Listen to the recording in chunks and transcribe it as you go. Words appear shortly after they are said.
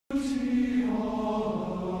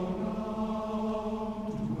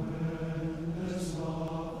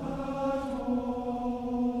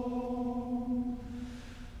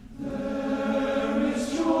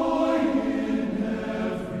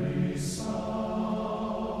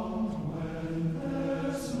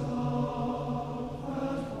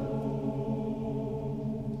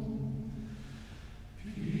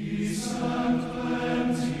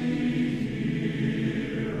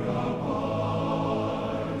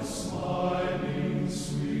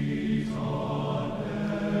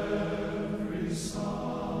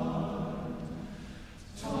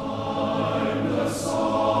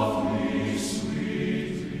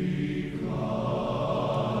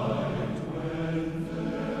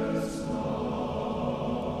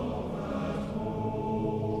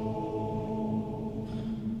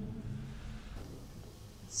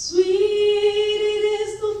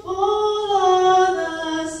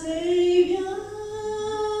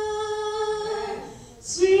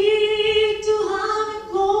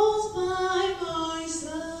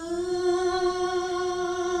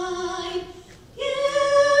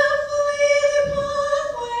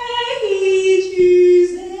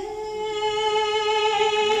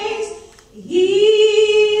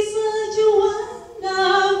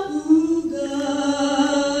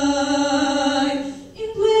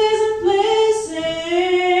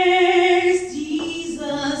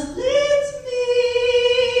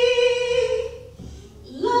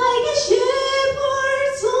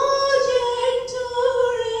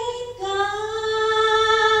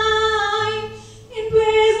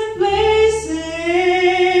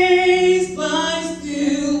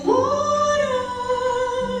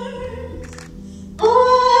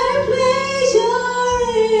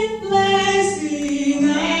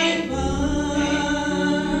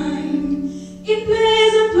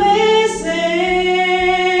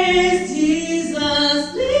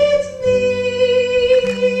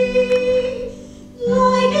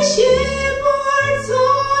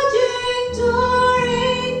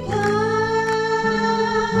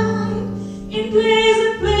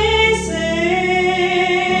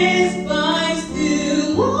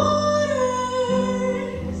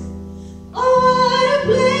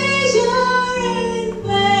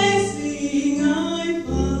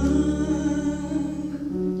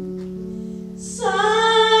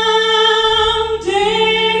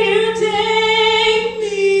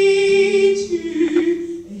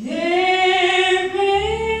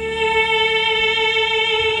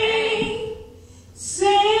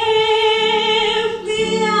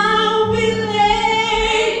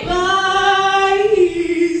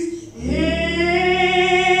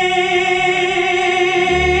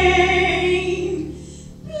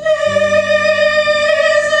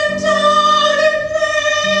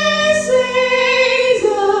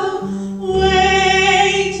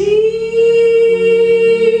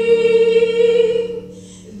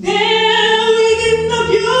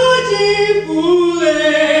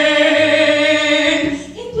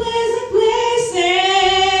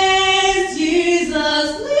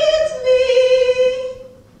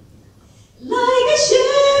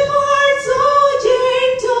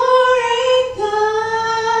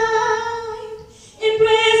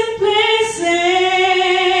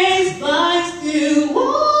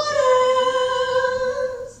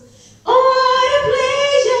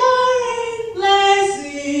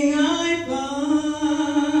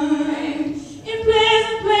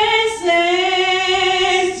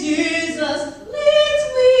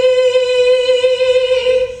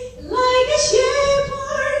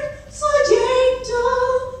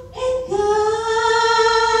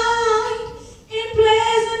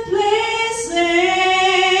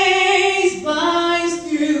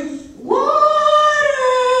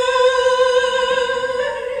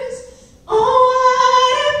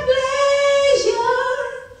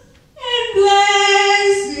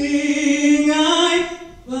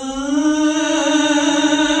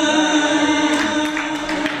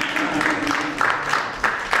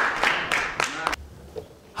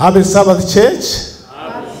Happy Sabbath, church.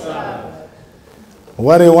 Happy Sabbath.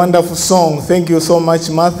 What a wonderful song. Thank you so much,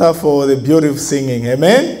 Martha, for the beautiful singing.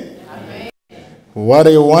 Amen? Amen. What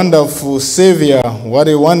a wonderful Savior. What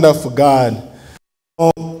a wonderful God.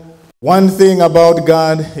 One thing about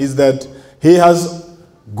God is that He has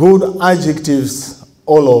good adjectives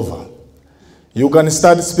all over. You can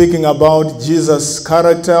start speaking about Jesus'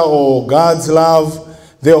 character or God's love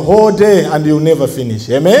the whole day and you'll never finish.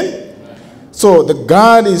 Amen? So the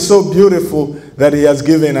God is so beautiful that He has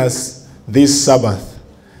given us this Sabbath.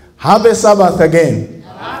 Happy Sabbath again.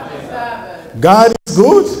 Happy Sabbath. God is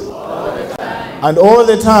good All the time. and all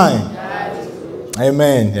the time. God is good.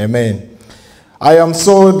 Amen. Amen. I am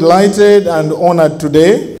so delighted and honored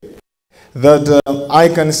today that I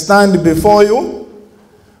can stand before you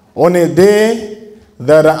on a day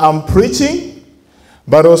that I'm preaching,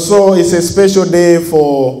 but also it's a special day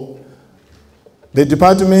for the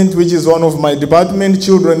department, which is one of my department,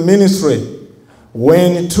 children ministry,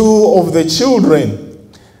 when two of the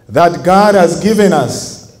children that God has given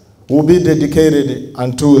us will be dedicated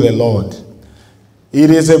unto the Lord. It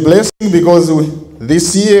is a blessing because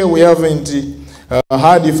this year we haven't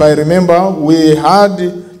had, if I remember, we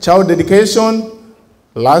had child dedication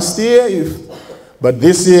last year, but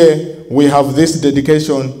this year we have this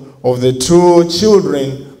dedication of the two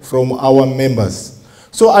children from our members.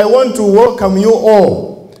 So I want to welcome you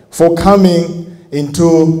all for coming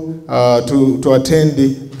into to attend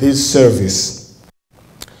this service.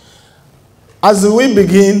 As we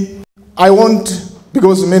begin, I want,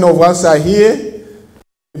 because many of us are here,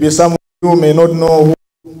 maybe some of you may not know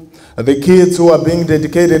who the kids who are being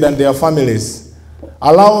dedicated and their families.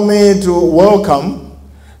 Allow me to welcome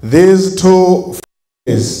these two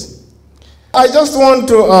families. I just want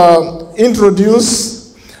to introduce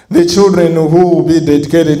the children who will be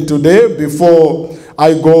dedicated today before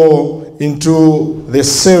I go into the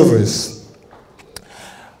service.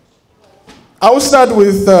 I will start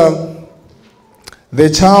with the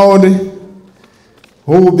child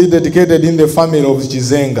who will be dedicated in the family of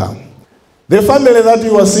Chizenga. The family that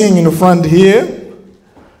you are seeing in front here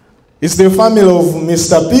is the family of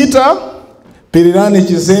Mr. Peter Pirirani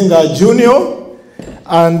Chizenga Jr.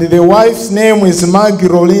 and the wife's name is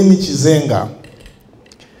Magirolini Chizenga.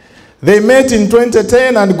 They met in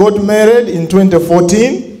 2010 and got married in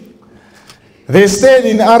 2014. They stayed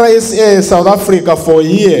in RSA, South Africa for a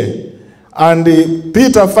year. And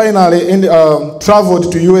Peter finally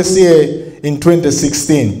traveled to USA in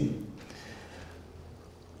 2016.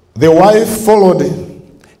 The wife followed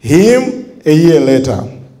him a year later.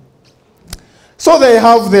 So they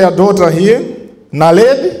have their daughter here,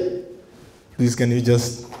 Naled. Please, can you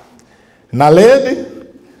just... Naled.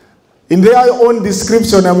 In their own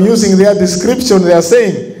description, I'm using their description, they are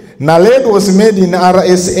saying, Naled was made in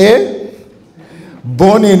RSA,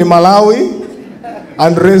 born in Malawi,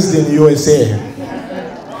 and raised in USA.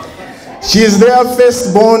 She is their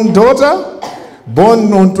firstborn daughter,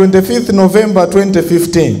 born on 25th November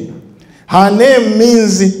 2015. Her name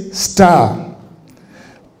means star.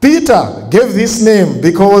 Peter gave this name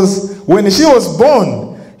because when she was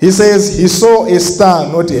born, he says he saw a star,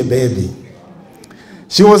 not a baby.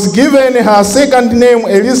 She was given her second name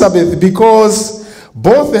Elizabeth because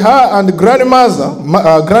both her and grandmothers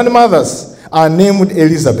are named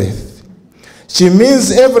Elizabeth. She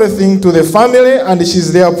means everything to the family and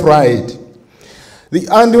she's their pride.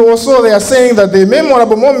 And also they are saying that the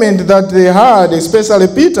memorable moment that they had, especially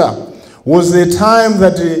Peter, was the time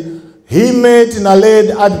that he met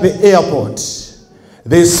Naled at the airport.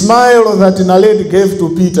 The smile that Naled gave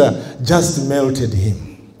to Peter just melted him.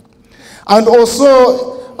 And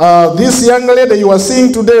also, this young lady you are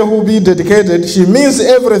seeing today who will be dedicated, she means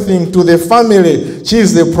everything to the family. She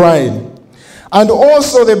is the pride. And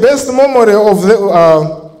also the best memory of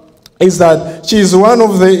is that she is one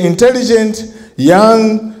of the intelligent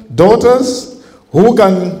young daughters who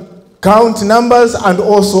can count numbers and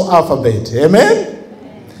also alphabet. Amen?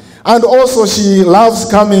 And also she loves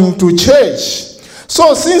coming to church.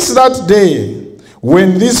 So since that day,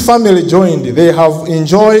 when this family joined, they have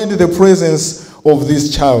enjoyed the presence of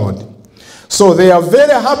this child. So they are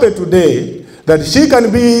very happy today that she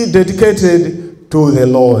can be dedicated to the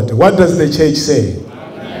Lord. What does the church say?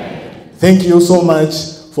 Amen. Thank you so much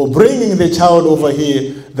for bringing the child over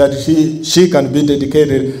here that she can be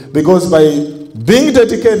dedicated, because by being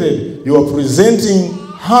dedicated, you are presenting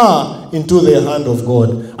her into the hand of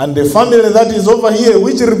God. And the family that is over here,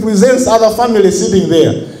 which represents other families sitting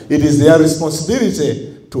there, it is their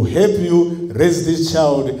responsibility to help you raise this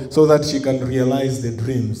child so that she can realize the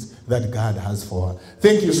dreams that God has for her.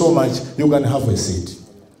 Thank you so much. You can have a seat.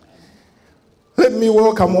 Let me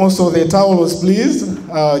welcome also the towels, please.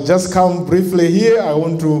 Just come briefly here. I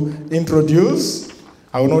want to introduce.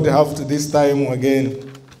 I will not have to this time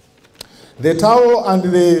again. The towel and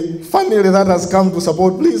the family that has come to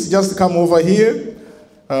support, please just come over here.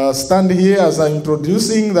 Stand here as I'm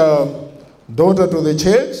introducing the daughter to the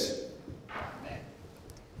church.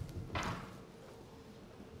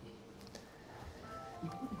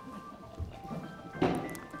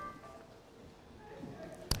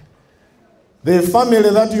 The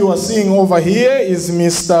family that you are seeing over here is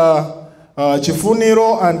Mr.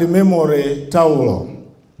 Chifuniro and Memory Taulo.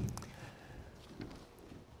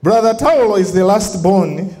 Brother Taulo is the last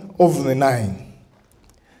born of the 9.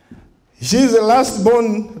 She is the last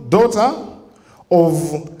born daughter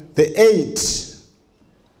of the 8,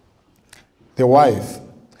 the wife.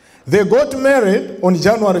 They got married on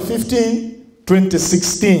January 15,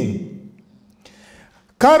 2016.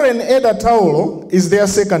 Karen Eda Taulo is their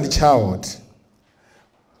second child.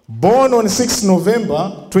 Born on 6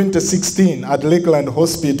 November 2016 at Lakeland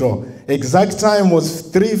Hospital. Exact time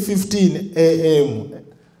was 3:15 a.m.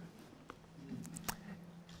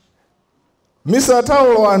 Mr.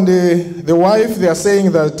 Taulo and the wife, they are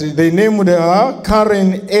saying that they named her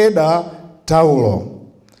Karen Eda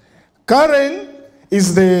Taulo. Karen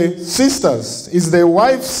is the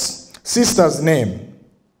wife's sister's name.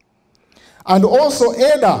 And also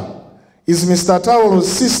Eda is Mr. Taulo's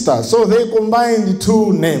sister. So they combined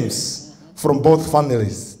 2 names from both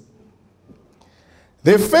families.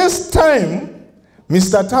 The first time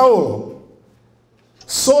Mr. Taulo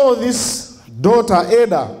saw this daughter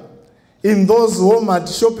Eda in those Walmart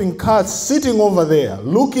shopping carts sitting over there,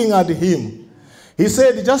 looking at him, he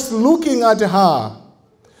said, just looking at her,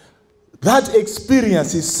 that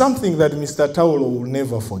experience is something that Mr. Taulo will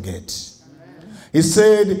never forget. He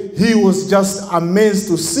said he was just amazed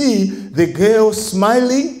to see the girl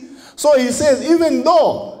smiling. So he says, even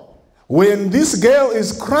though when this girl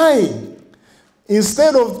is crying,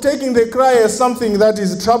 instead of taking the cry as something that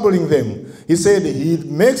is troubling them, he said it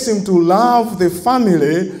makes him to love the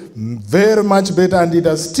family very much better, and it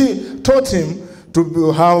has taught him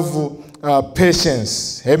to have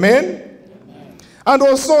patience. Amen? Amen? And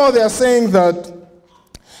also they are saying that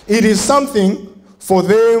it is something for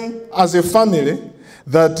them as a family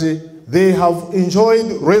that they have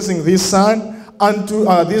enjoyed raising this son and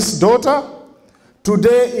this daughter.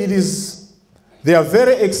 Today they are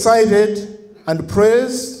very excited and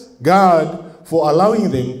praise God for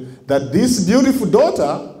allowing them that this beautiful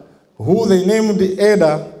daughter, who they named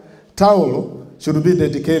Eda Taulo, should be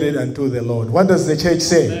dedicated unto the Lord. What does the church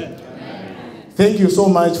say? Amen. Thank you so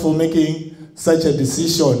much for making such a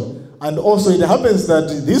decision. And also it happens that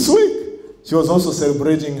this week, she was also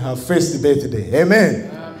celebrating her first birthday. Amen.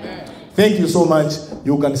 Amen. Thank you so much.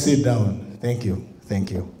 You can sit down. Thank you. Thank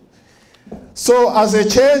you. So as a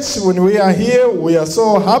church, when we are here, we are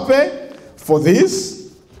so happy for this.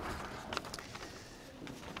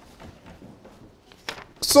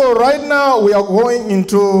 So right now we are going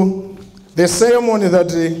into the ceremony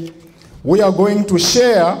that we are going to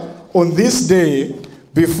share on this day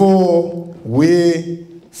before we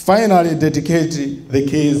finally dedicate the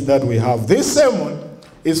kids that we have. This sermon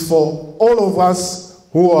is for all of us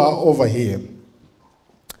who are over here.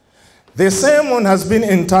 The sermon has been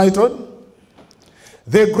entitled,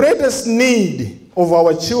 The Greatest Need of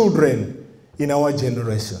Our Children in Our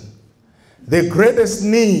Generation. The greatest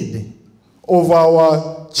need of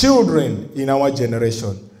our children in our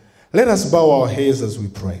generation. Let us bow our heads as we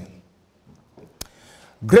pray.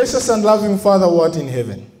 Gracious and loving Father, who art in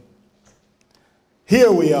heaven,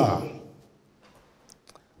 here we are.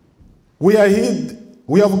 We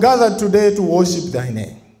have gathered today to worship thy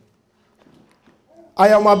name. I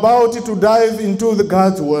am about to dive into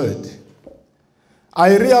God's word.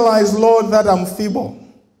 I realize, Lord, that I'm feeble.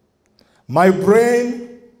 My brain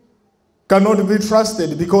cannot be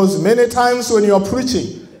trusted because many times when you are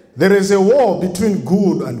preaching, there is a war between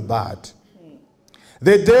good and bad.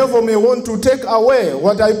 The devil may want to take away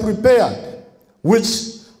what I prepared, which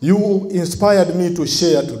you inspired me to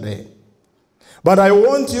share today. But I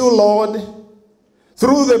want you, Lord,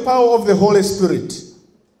 through the power of the Holy Spirit,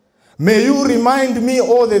 may you remind me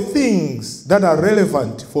all the things that are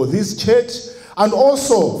relevant for this church and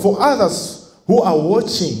also for others who are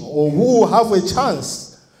watching or who have a chance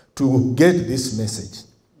to get this message.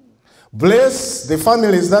 Bless the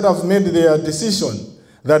families that have made their decision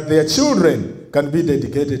that their children can be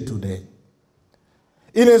dedicated today.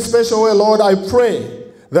 In a special way, Lord, I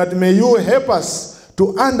pray that may you help us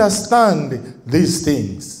to understand these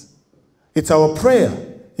things. It's our prayer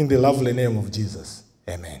in the lovely name of Jesus.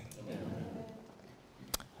 Amen. Amen.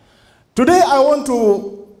 Today I want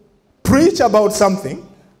to preach about something,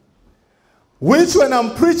 which when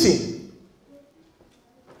I'm preaching,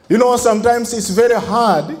 you know, sometimes it's very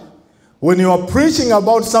hard when you are preaching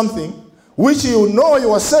about something which you know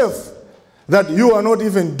yourself that you are not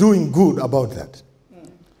even doing good about that.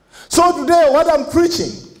 So today what I'm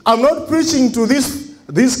preaching, I'm not preaching to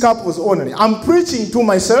these couples only. I'm preaching to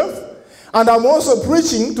myself, and I'm also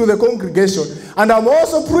preaching to the congregation, and I'm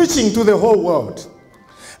also preaching to the whole world.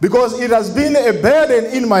 Because it has been a burden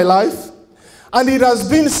in my life, and it has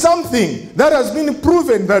been something that has been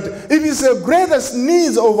proven that it is the greatest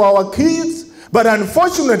needs of our kids, but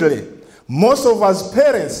unfortunately, most of us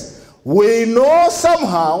parents, we know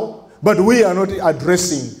somehow, but we are not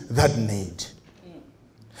addressing that need.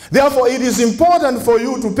 Therefore, it is important for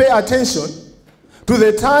you to pay attention to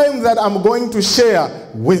the time that I'm going to share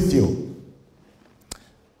with you.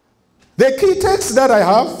 The key text that I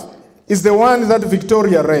have is the one that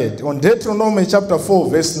Victoria read on Deuteronomy chapter 4,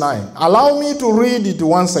 verse 9. Allow me to read it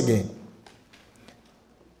once again.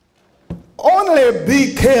 Only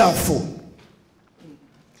be careful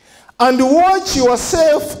and watch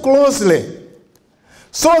yourself closely,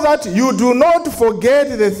 so that you do not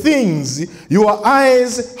forget the things your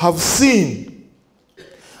eyes have seen,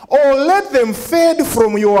 or let them fade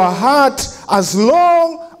from your heart as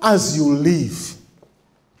long as you live.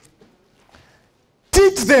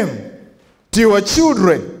 Teach them to your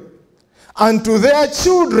children and to their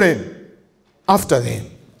children after them.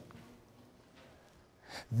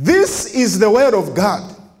 This is the word of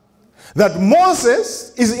God that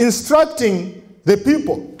Moses is instructing the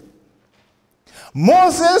people.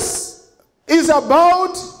 Moses is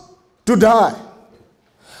about to die.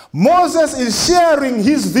 Moses is sharing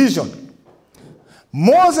his vision.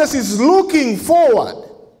 Moses is looking forward.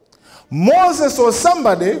 Moses was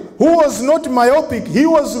somebody who was not myopic. He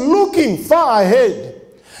was looking far ahead.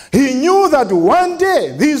 He knew that one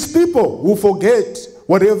day these people will forget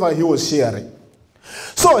whatever he was sharing.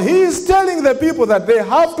 So he is telling the people that they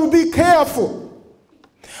have to be careful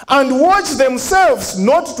and watch themselves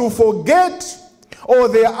not to forget, or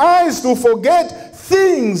their eyes to forget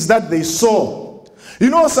things that they saw. You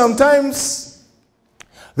know, sometimes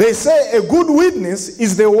they say a good witness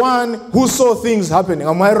is the one who saw things happening.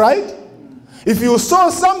 Am I right? If you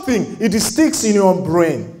saw something, it sticks in your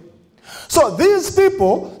brain. So these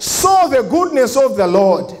people saw the goodness of the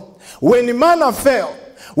Lord. When manna fell,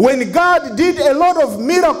 when God did a lot of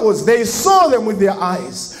miracles, they saw them with their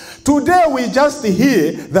eyes. Today we just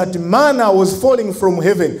hear that manna was falling from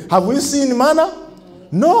heaven. Have we seen manna?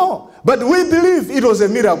 No. But we believe it was a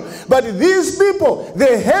miracle. But these people,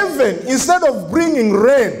 the heaven, instead of bringing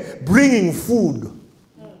rain, bringing food.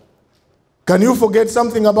 Can you forget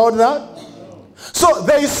something about that? So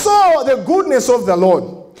they saw the goodness of the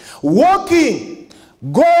Lord. Walking,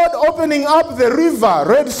 God opening up the river,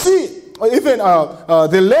 Red Sea, or even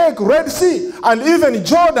the lake, Red Sea, and even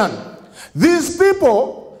Jordan. These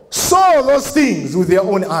people saw those things with their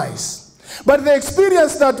own eyes. But the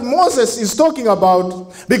experience that Moses is talking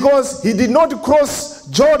about, because he did not cross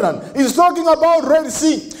Jordan, he's talking about Red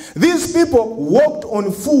Sea. These people walked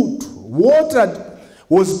on foot, water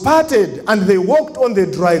was parted, and they walked on the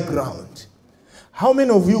dry ground. How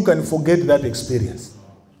many of you can forget that experience?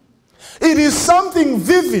 It is something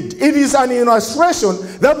vivid. It is an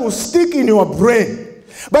illustration that will stick in your brain.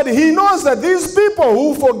 But he knows that these people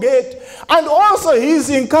who forget, and also he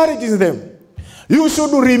is encouraging them. You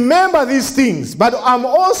should remember these things, but I'm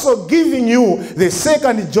also giving you the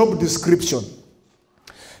second job description.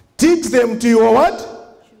 Teach them to your what?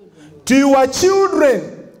 Children. To your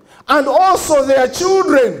children, and also their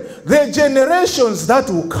children, the generations that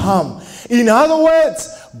will come. In other words,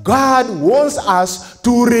 God wants us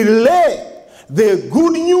to relay the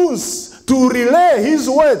good news, to relay his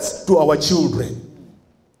words to our children.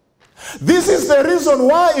 This is the reason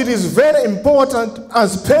why it is very important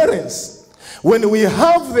as parents. When we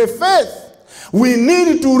have the faith, we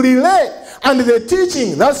need to relay. And the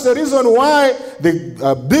teaching, that's the reason why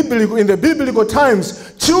in the biblical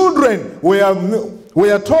times, children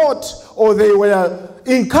were taught, or they were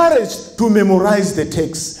encouraged to memorize the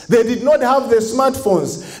text. They did not have the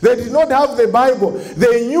smartphones. They did not have the Bible.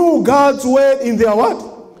 They knew God's word in their what?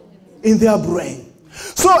 In their brain.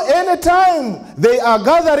 So anytime they are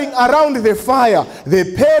gathering around the fire,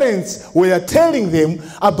 the parents were telling them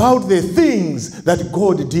about the things that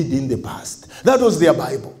God did in the past. That was their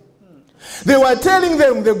Bible. They were telling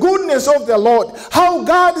them the goodness of the Lord, how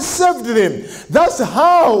God saved them. That's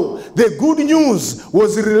how the good news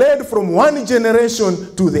was relayed from one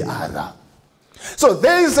generation to the other. So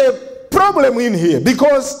there is a problem in here,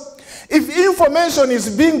 because if information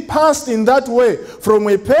is being passed in that way from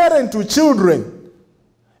a parent to children,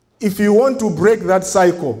 if you want to break that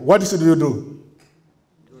cycle, what should you do?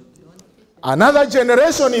 Another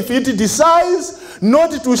generation, if it decides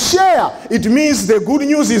not to share, it means the good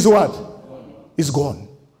news is what? Is gone.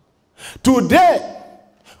 Today,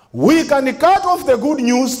 we can cut off the good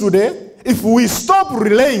news today if we stop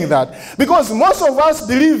relaying that. Because most of us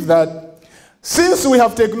believe that since we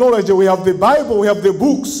have technology, we have the Bible, we have the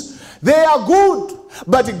books, they are good.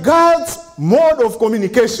 But God's mode of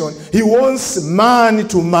communication, He wants man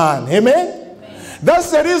to man. Amen?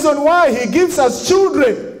 That's the reason why He gives us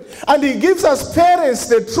children and He gives us parents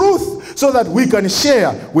the truth so that we can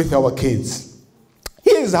share with our kids.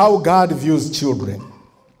 Here's how God views children.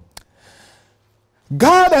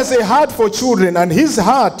 God has a heart for children, and His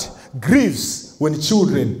heart grieves when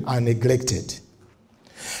children are neglected.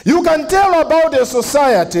 You can tell about a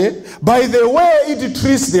society by the way it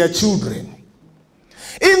treats their children.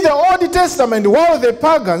 In the Old Testament, while the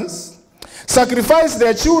pagans sacrificed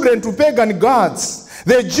their children to pagan gods,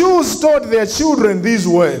 the Jews taught their children these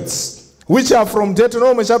words, which are from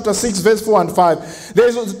Deuteronomy chapter 6, verse 4 and 5.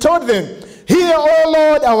 They taught them, "Hear, O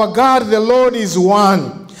Lord, our God, the Lord is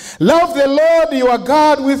one. Love the Lord your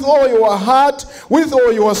God with all your heart, with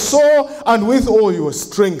all your soul, and with all your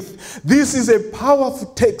strength." This is a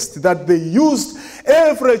powerful text that they used.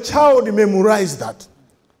 Every child memorized that,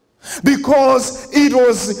 because it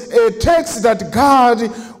was a text that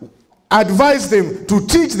God advised them to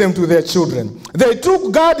teach them to their children. They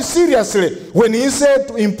took God seriously when He said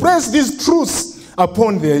to impress these truths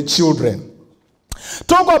upon their children.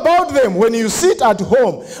 Talk about them when you sit at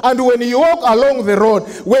home and when you walk along the road,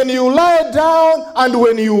 when you lie down and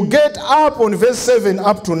when you get up, on verse 7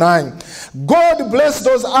 up to 9. God bless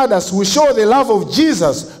those others who show the love of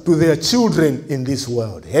Jesus to their children in this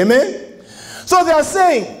world. Amen? So they are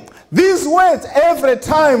saying these words every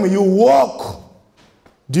time you walk.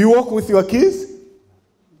 Do you walk with your kids?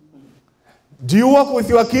 Do you walk with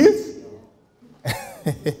your kids?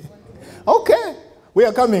 Okay, we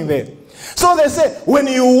are coming there. So they say, when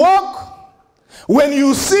you walk, when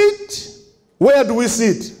you sit, where do we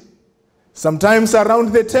sit? Sometimes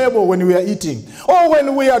around the table when we are eating, or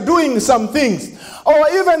when we are doing some things. Or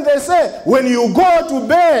even they say, when you go to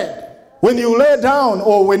bed, when you lay down,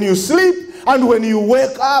 or when you sleep, and when you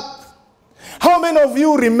wake up. How many of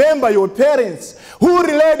you remember your parents who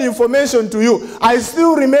relayed information to you? I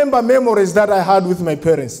still remember memories that I had with my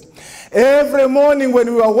parents. Every morning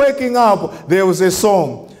when we were waking up, there was a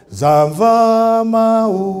song. Zava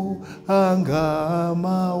mau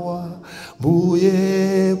angamawa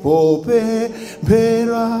buye pope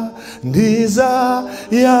pera ndiza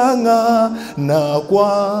yanga na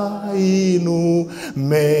kwa inu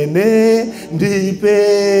mene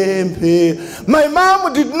ndipempe. My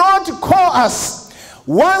mom did not call us.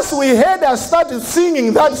 Once we heard us started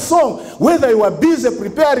singing that song, whether you were busy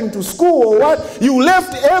preparing to school or what, you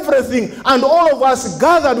left everything and all of us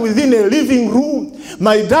gathered within a living room.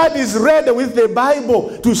 My dad is ready with the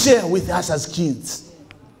Bible to share with us as kids.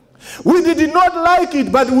 We did not like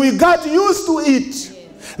it, but we got used to it.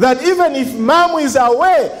 That even if mom is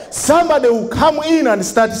away, somebody will come in and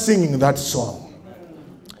start singing that song.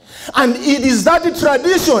 And it is that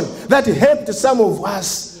tradition that helped some of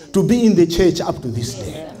us to be in the church up to this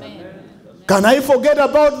day. Can I forget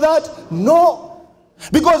about that? No.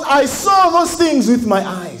 Because I saw those things with my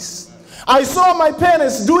eyes. I saw my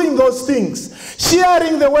parents doing those things,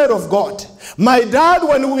 sharing the word of God. My dad,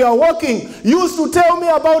 when we were walking, used to tell me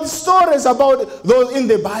about stories about those in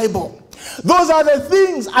the Bible. Those are the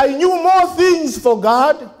things. I knew more things for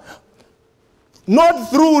God, not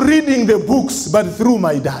through reading the books, but through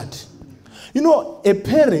my dad. You know, a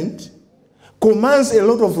parent commands a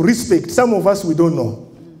lot of respect. Some of us, we don't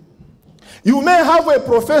know. You may have a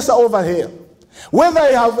professor over here, whether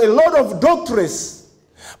you have a lot of doctorates,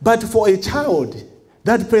 but for a child,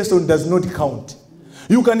 that person does not count.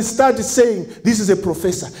 You can start saying, this is a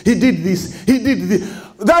professor, he did this, he did this.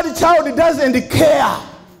 That child doesn't care.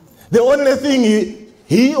 The only thing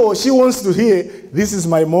he or she wants to hear, this is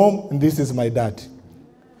my mom and this is my dad.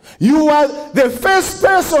 You are the first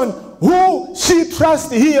person who she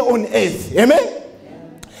trusts here on earth. Amen?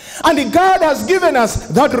 And God has given us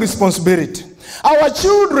that responsibility. Our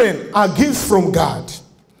children are gifts from God.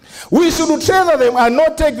 We should treasure them and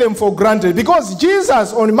not take them for granted. Because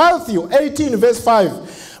Jesus on Matthew 18 verse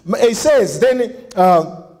 5, it says, then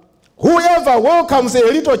whoever welcomes a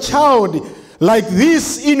little child like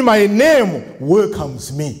this in my name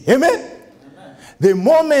welcomes me. Amen? The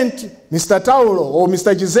moment Mr. Taulo or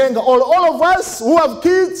Mr. Jizenga or all of us who have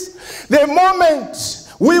kids, the moment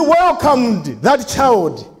we welcomed that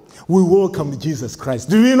child, we welcomed Jesus Christ.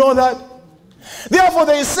 Do you know that? Therefore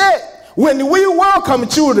they say, when we welcome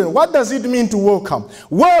children, what does it mean to welcome?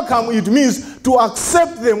 Welcome, it means to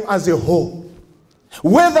accept them as a whole.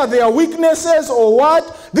 Whether they are weaknesses or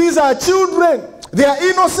what, these are children. They are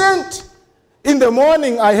innocent. In the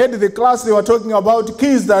morning, I heard the class, they were talking about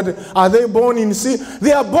kids that are they born in sin.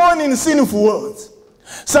 They are born in sinful worlds.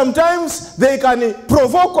 Sometimes they can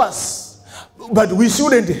provoke us, but we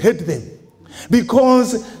shouldn't hate them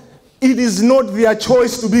because it is not their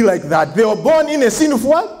choice to be like that. They were born in a sinful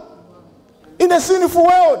world. In a sinful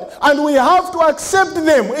world, and we have to accept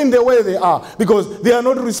them in the way they are because they are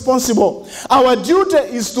not responsible. Our duty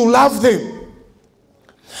is to love them.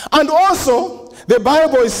 And also, the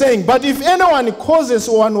Bible is saying, but if anyone causes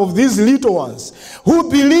one of these little ones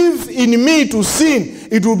who believe in me to sin,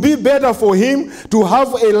 it will be better for him to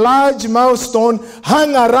have a large millstone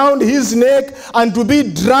hung around his neck and to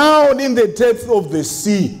be drowned in the depth of the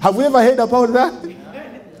sea. Have we ever heard about that?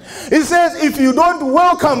 It says, if you don't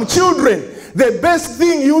welcome children, the best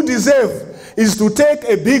thing you deserve is to take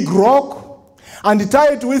a big rock and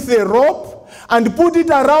tie it with a rope and put it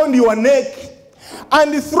around your neck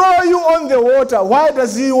and throw you on the water. Why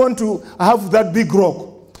does he want to have that big rock?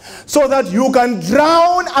 So that you can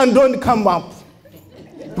drown and don't come up.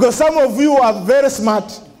 Because some of you are very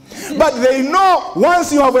smart. But they know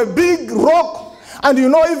once you have a big rock, and you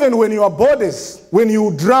know even when your bodies, when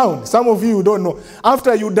you drown, some of you don't know,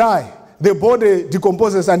 after you die, the body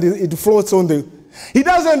decomposes and it floats on the... He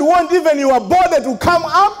doesn't want even your body to come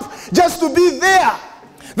up, just to be there.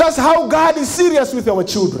 That's how God is serious with our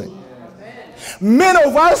children. Many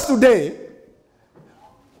of us today,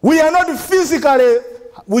 we don't physically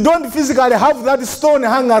have that stone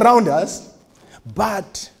hang around us,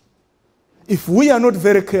 but if we are not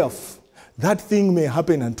very careful, that thing may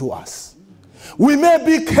happen unto us. We may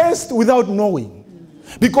be cursed without knowing,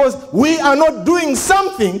 because we are not doing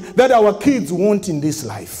something that our kids want in this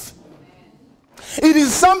life. It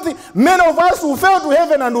is something, many of us will fail to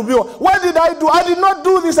heaven and will be, what did I do? I did not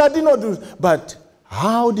do this, I did not do this. But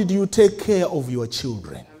how did you take care of your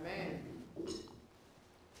children? Amen.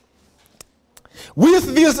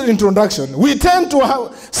 With this introduction, we turn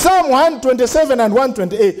to Psalm 127 and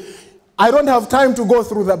 128. I don't have time to go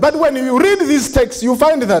through that. But when you read these texts, you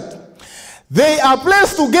find that they are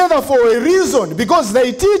placed together for a reason, because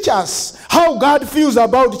they teach us how God feels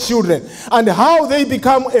about children and how they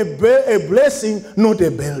become a blessing, not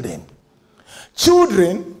a burden.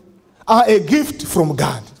 Children are a gift from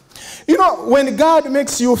God. You know, when God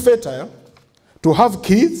makes you fertile to have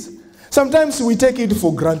kids, sometimes we take it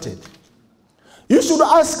for granted. You should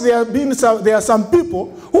ask, there are some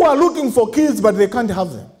people who are looking for kids, but they can't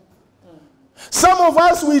have them. Some of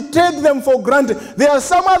us, we take them for granted. There are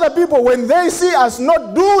some other people, when they see us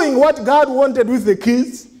not doing what God wanted with the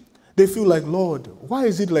kids, they feel like, Lord, why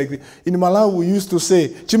is it like this? In Malawi, we used to say,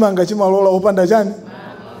 Chimanga chimalola opanda jani.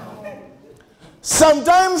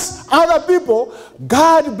 Sometimes other people,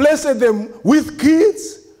 God blessed them with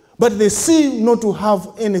kids, but they seem not to have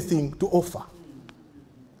anything to offer.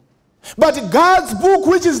 But God's book,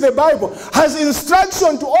 which is the Bible, has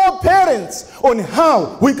instruction to all parents on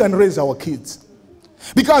how we can raise our kids.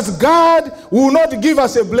 Because God will not give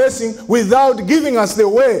us a blessing without giving us the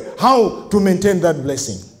way how to maintain that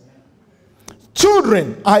blessing.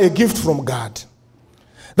 Children are a gift from God.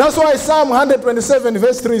 That's why Psalm 127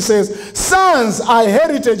 verse 3 says, sons are a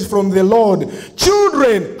heritage from the Lord.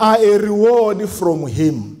 Children are a reward from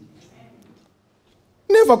him.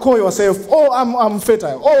 Never call yourself, oh, I'm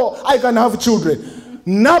fertile. Oh, I can have children.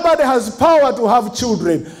 Nobody has power to have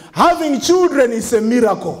children. Having children is a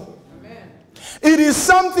miracle. Amen. It is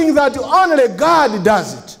something that only God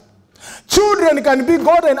does it. Children can be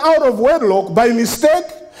gotten out of wedlock by mistake,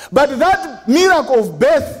 but that miracle of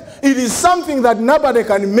birth, it is something that nobody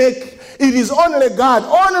can make. It is only God.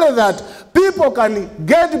 Only that people can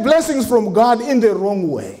get blessings from God in the wrong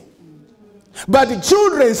way. But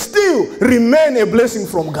children still remain a blessing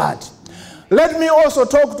from God. Let me also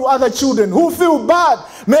talk to other children who feel bad,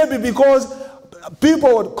 maybe because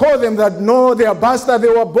people call them that, no, they are bastard, they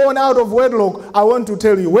were born out of wedlock. I want to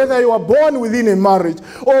tell you, whether you are born within a marriage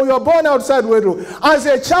or you are born outside wedlock, as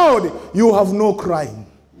a child, you have no crime.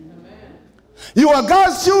 Amen. You are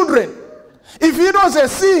God's children. If it was a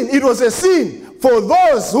sin, it was a sin for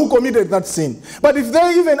those who committed that sin. But if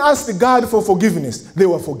they even asked God for forgiveness, they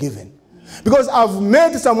were forgiven. Because I've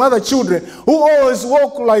met some other children who always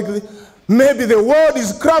walk like maybe the world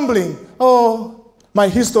is crumbling. Oh, my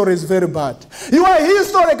history is very bad. Your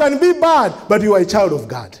history can be bad, but you are a child of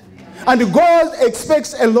God. And God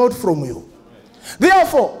expects a lot from you.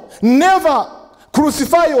 Therefore, never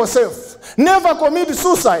crucify yourself Never commit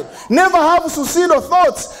suicide. Never have suicidal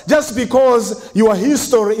thoughts just because your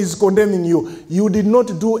history is condemning you. You did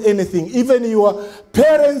not do anything. Even your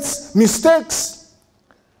parents' mistakes,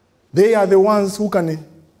 they are the ones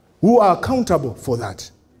who are accountable for that.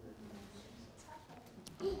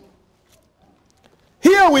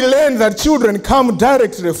 Here we learn that children come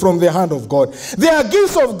directly from the hand of God. They are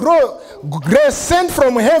gifts of grace sent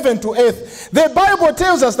from heaven to earth. The Bible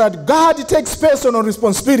tells us that God takes personal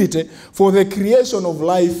responsibility for the creation of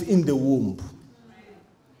life in the womb.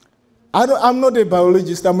 I'm not a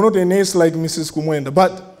biologist. I'm not a nurse like Mrs. Kumwenda.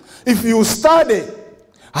 But if you study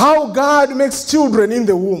how God makes children in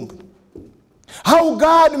the womb, how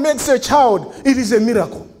God makes a child, it is a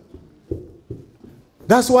miracle.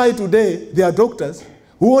 That's why today there are doctors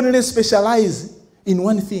who only specialize in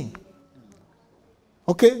one thing.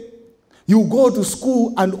 Okay? You go to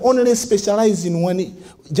school and only specialize in one,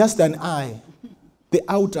 just an eye. The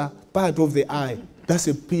outer part of the eye. That's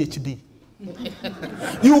a PhD.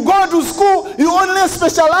 You go to school, you only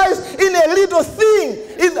specialize in a little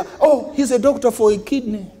thing. He's a doctor for a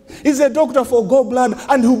kidney. He's a doctor for gallbladder,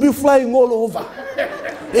 and he'll be flying all over.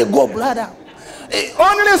 A gallbladder.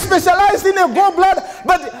 Only specialized in a gallbladder,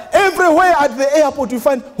 but everywhere at the airport you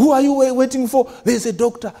find, who are you waiting for? There's a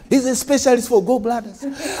doctor. He's a specialist for gallbladders.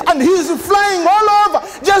 And he's flying all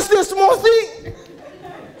over, just a small thing.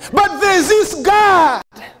 But there's this God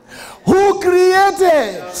who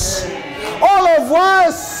created all of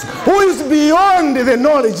us, who is beyond the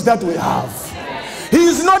knowledge that we have. He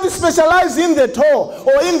is not specialized in the toe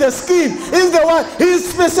or in the skin, in the one. He is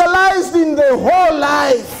specialized in the whole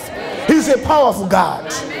life. He's a powerful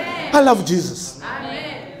God. Amen. I love Jesus.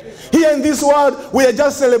 Amen. Here in this world, we are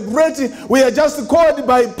just celebrating, we are just called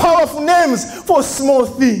by powerful names for small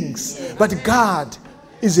things. Amen. But God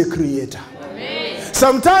is a creator. Amen.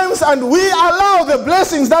 Sometimes, and we allow the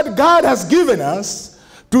blessings that God has given us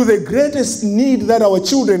to the greatest need that our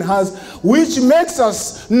children has, which makes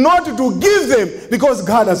us not to give them because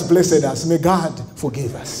God has blessed us. May God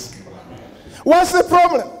forgive us. What's the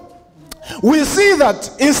problem? We see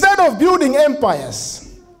that instead of building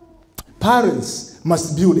empires, parents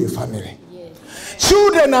must build a family. Yes.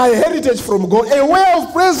 Children are a heritage from God, a way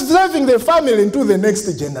of preserving the family into the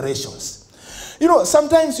next generations. You know,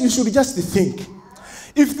 sometimes you should just think,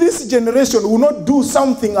 if this generation will not do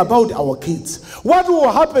something about our kids, what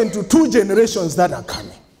will happen to 2 generations that are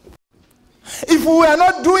coming? If we are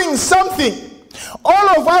not doing something,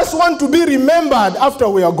 all of us want to be remembered after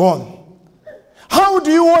we are gone. How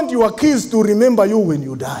do you want your kids to remember you when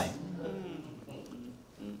you die?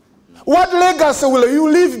 What legacy will you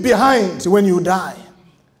leave behind when you die?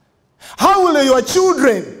 How will your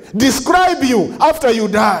children describe you after you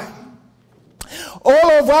die?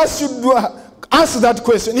 All of us should ask that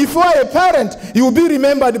question. If you are a parent, you will be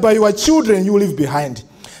remembered by your children you leave behind.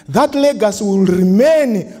 That legacy will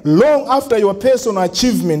remain long after your personal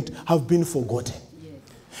achievement have been forgotten.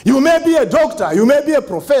 You may be a doctor, you may be a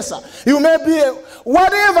professor, you may be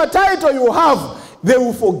whatever title you have, they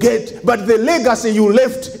will forget. But the legacy you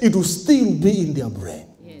left, it will still be in their brain.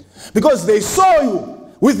 Yes. Because they saw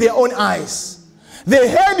you with their own eyes. They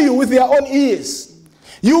heard you with their own ears.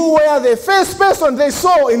 You were the first person they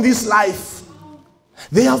saw in this life.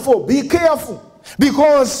 Therefore, be careful,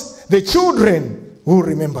 because the children will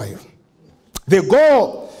remember you. The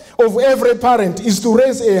goal of every parent is to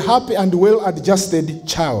raise a happy and well-adjusted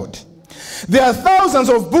child. There are thousands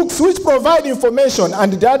of books which provide information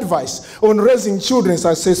and advice on raising children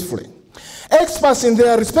successfully. Experts in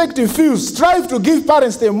their respective fields strive to give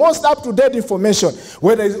parents the most up-to-date information,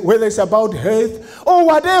 whether it's about health or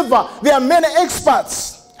whatever. There are many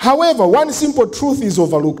experts. However, one simple truth is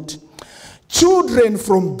overlooked. Children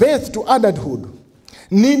from birth to adulthood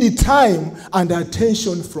need time and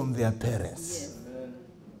attention from their parents.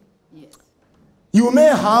 You may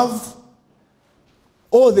have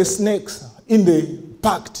all the snacks in the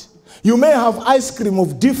packet. You may have ice cream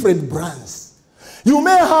of different brands. You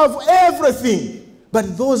may have everything,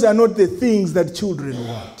 but those are not the things that children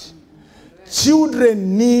want.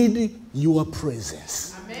 Children need your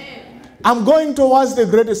presence. Amen. I'm going towards the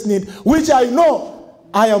greatest need, which I know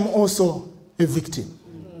I am also a victim.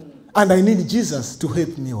 And I need Jesus to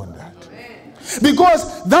help me on that. Amen.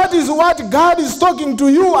 Because that is what God is talking to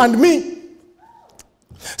you and me.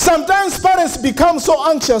 Sometimes parents become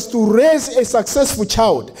so anxious to raise a successful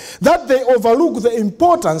child that they overlook the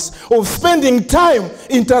importance of spending time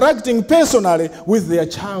interacting personally with their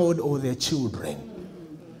child or their children.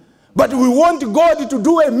 But we want God to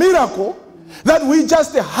do a miracle that we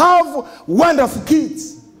just have wonderful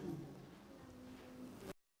kids.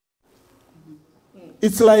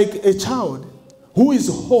 It's like a child who is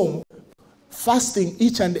home fasting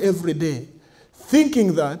each and every day,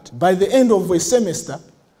 thinking that by the end of a semester,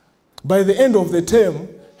 by the end of the term,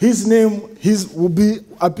 his name will be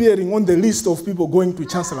appearing on the list of people going to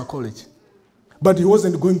Chancellor College. But he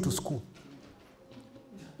wasn't going to school.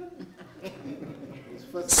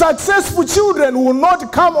 Successful children will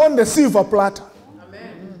not come on the silver platter.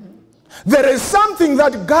 Amen. There is something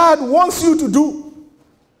that God wants you to do.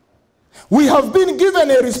 We have been given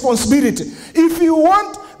a responsibility. If you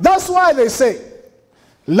want, that's why they say,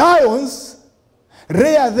 lions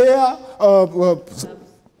rear their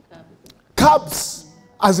cubs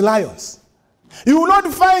as lions. You will not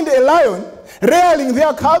find a lion rearing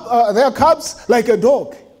their cubs like a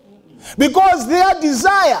dog. Because their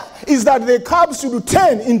desire is that the cubs should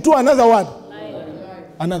turn into another one. Lion.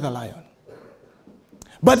 Another lion.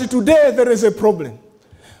 But today there is a problem.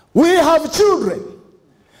 We have children,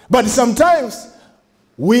 but sometimes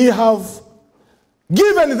we have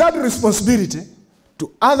given that responsibility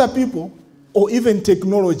to other people or even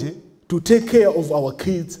technology to take care of our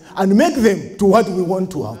kids and make them to what we want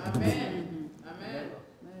to have to be. Amen.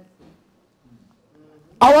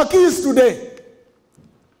 Our kids today,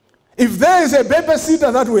 if there is a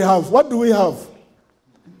babysitter that we have, what do we have?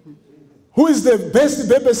 Who is the best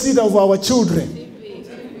babysitter of our children?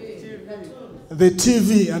 The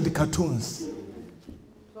TV and the cartoons.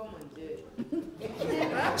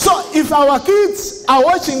 So if our kids are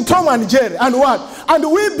watching Tom and Jerry and what? And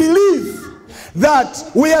we believe that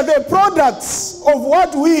we are the products of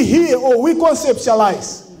what we hear or we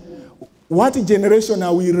conceptualize, what generation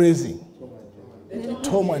are we raising?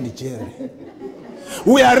 Tom and Jerry.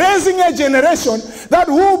 We are raising a generation that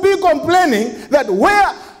will be complaining that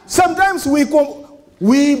where sometimes we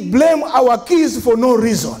blame our kids for no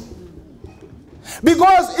reason.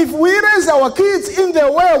 Because if we raise our kids in the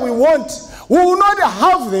way we want, we will not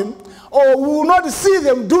have them or we will not see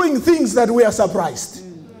them doing things that we are surprised.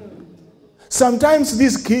 Sometimes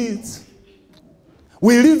these kids,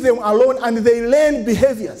 we leave them alone and they learn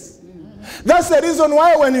behaviors. That's the reason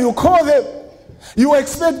why when you call them, you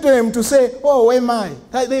expect them to say, oh, where am I?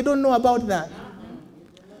 They don't know about that.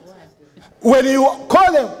 When you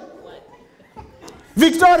call them,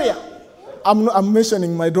 Victoria, I'm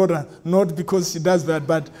mentioning my daughter, not because she does that,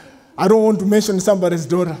 but I don't want to mention somebody's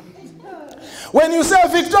daughter. When you say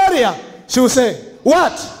Victoria, she will say,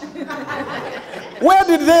 what? Where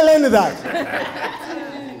did they learn that?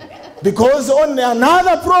 Because on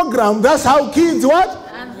another program, that's how kids what?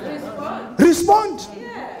 Respond.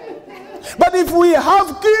 But if we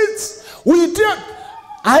have kids,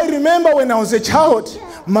 I remember when I was a child,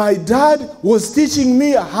 my dad was teaching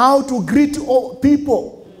me how to greet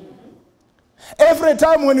people. Every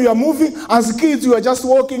time when we are moving, as kids, you are just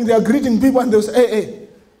walking, they are greeting people, and they say, hey,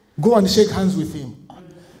 go and shake hands with him.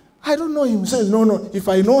 I don't know him. He says, no, if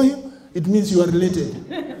I know him, it means you are related.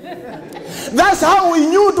 That's how we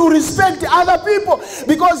knew to respect other people,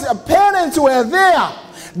 because parents were there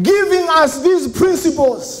giving us these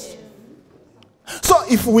principles. So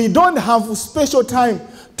if we don't have special time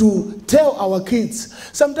to tell our kids,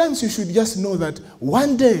 sometimes you should just know that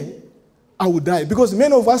one day I will die. Because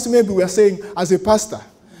many of us, maybe we are saying, as a pastor,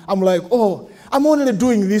 I'm like, oh, I'm only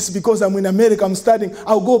doing this because I'm in America, I'm studying,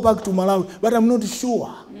 I'll go back to Malawi, but I'm not sure.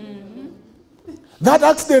 Mm-hmm. That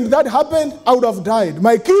accident that happened, I would have died.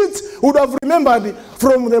 My kids would have remembered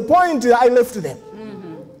from the point I left them.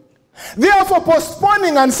 Mm-hmm. Therefore,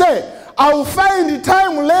 postponing and say, I'll find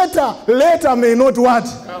time later. Later may not what?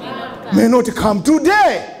 May not come.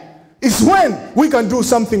 Today is when we can do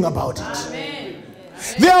something about it. Amen.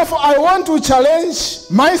 Therefore, I want to challenge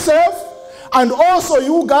myself and also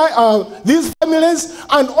you guys, these families,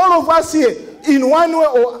 and all of us here, in one way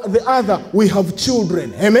or the other, we have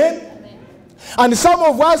children. Amen? Amen. And some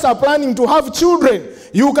of us are planning to have children.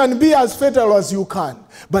 You can be as fatal as you can.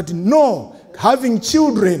 But no, having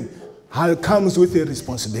children comes with a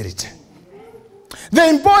responsibility. The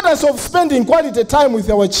importance of spending quality time with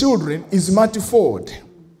our children is multifold.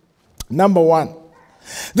 Number one,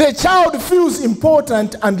 the child feels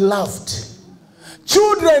important and loved.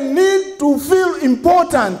 Children need to feel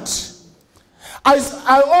important. As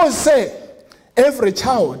I always say, every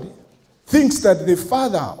child thinks that the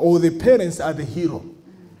father or the parents are the hero.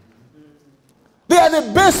 They are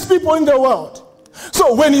the best people in the world.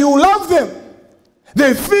 So when you love them,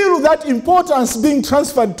 they feel that importance being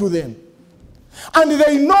transferred to them. And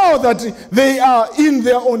they know that they are in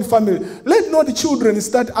their own family. Let not the children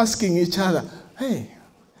start asking each other, hey,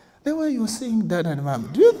 the way you're saying dad and mom,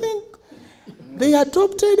 do you think they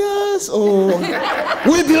adopted us or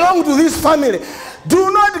we belong to this family?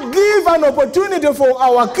 Do not give an opportunity for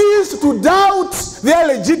our kids to doubt their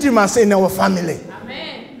legitimacy in our family.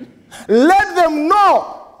 Amen. let them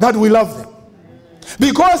know that we love them.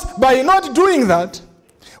 Because by not doing that,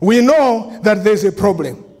 we know that there's a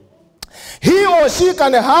problem. He or she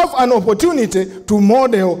can have an opportunity to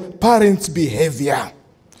model parents' behavior.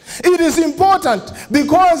 It is important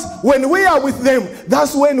because when we are with them,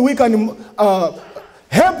 that's when we can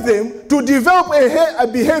help them to develop a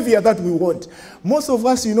behavior that we want. Most of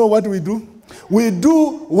us, you know what we do? We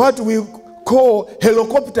do what we call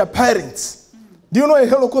helicopter parents. Do you know a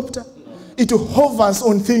helicopter? It hovers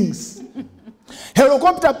on things.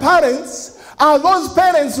 Helicopter parents are those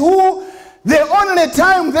parents who the only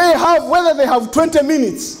time they have, whether they have 20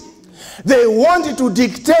 minutes, they want to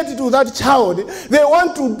dictate to that child. They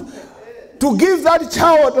want to give that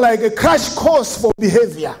child like a crash course for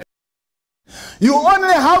behavior. You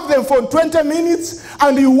only have them for 20 minutes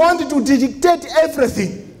and you want to dictate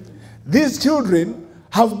everything. These children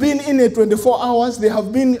have been in a 24 hours. They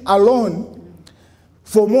have been alone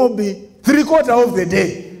for maybe 3/4 of the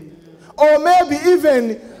day. Or maybe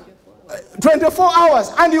even 24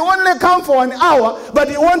 hours. And you only come for an hour, but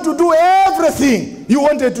you want to do everything you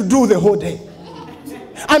wanted to do the whole day.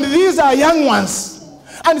 And these are young ones.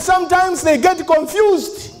 And sometimes they get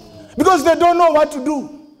confused because they don't know what to do.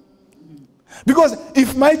 Because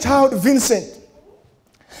if my child, Vincent,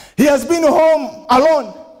 he has been home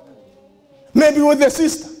alone, maybe with the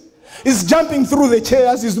sister, he's jumping through the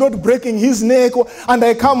chairs, he's not breaking his neck, and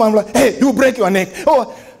I come, I'm like, hey, you break your neck.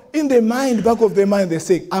 Oh, in the mind, back of the mind, they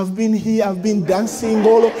say, I've been here, I've been dancing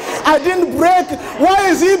all over. I didn't break. Why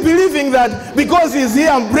is he believing that because he's here,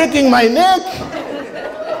 I'm breaking my neck?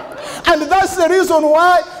 And that's the reason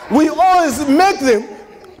why we always make them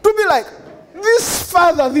to be like, this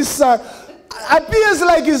father, this son, appears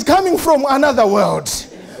like he's coming from another world.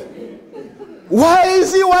 Why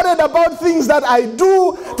is he worried about things that I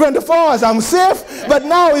do 24 hours, I'm safe, but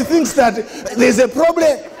now he thinks that there's a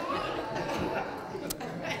problem?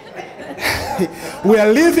 We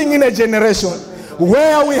are living in a generation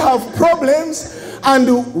where we have problems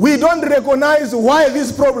and we don't recognize why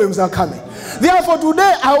these problems are coming. Therefore,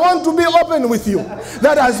 today I want to be open with you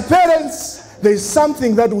that as parents, there is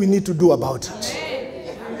something that we need to do about it.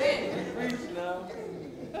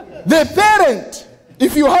 The parent,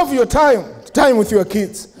 if you have your time with your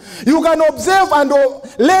kids, you can observe and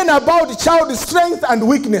learn about child's strengths and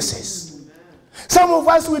weaknesses. Some of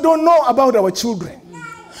us, we don't know about our children.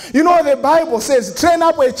 You know, the Bible says, train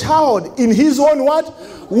up a child in his own what?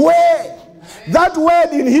 Way. That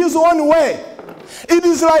word, in his own way, it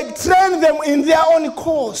is like train them in their own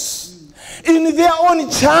course, in their own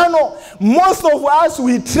channel. Most of us,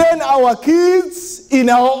 we train our kids in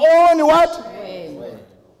our own what?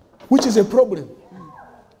 Which is a problem.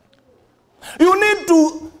 You need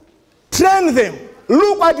to train them.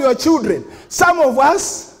 Look at your children. Some of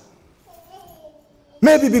us,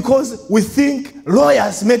 maybe because we think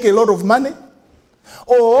lawyers make a lot of money,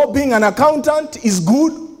 or being an accountant is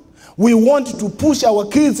good, we want to push our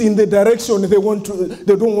kids in the direction they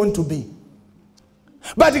don't want to be.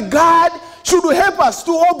 But God should help us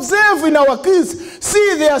to observe in our kids,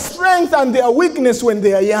 see their strength and their weakness when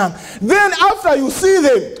they are young. Then after you see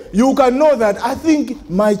them, you can know that I think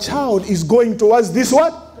my child is going towards this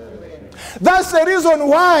what? That's the reason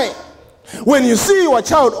why when you see your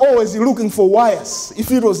child always looking for wires, if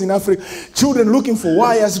it was in Africa, children looking for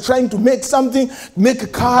wires, trying to make something,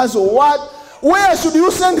 make cars or what, where should you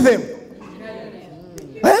send them?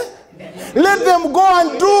 Let them go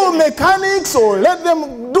and do mechanics or let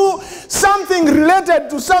them do something related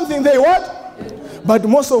to something they what? But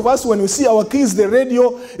most of us, when we see our kids, the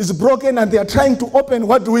radio is broken and they are trying to open,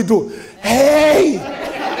 what do we do? Hey!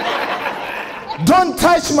 Don't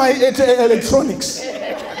touch my electronics.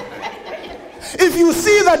 If you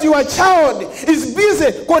see that your child is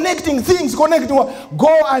busy connecting things, go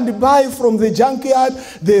and buy from the junkyard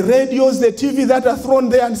the radios, the TV that are thrown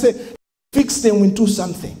there and say, fix them into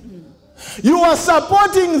something. You are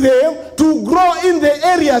supporting them to grow in the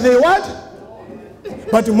area they want.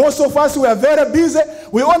 But most of us, we are very busy.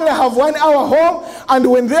 We only have 1 hour home, and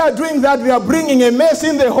when they are doing that, they are bringing a mess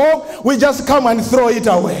in the home. We just come and throw it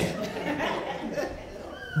away.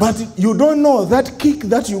 But you don't know that kick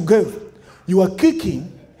that you gave. You are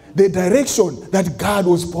kicking the direction that God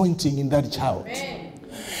was pointing in that child.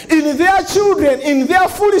 In their children, in their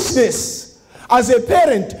foolishness, as a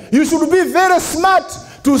parent, you should be very smart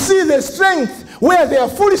to see the strength where their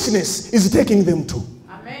foolishness is taking them to.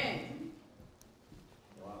 Amen.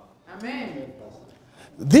 Amen.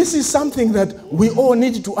 This is something that we all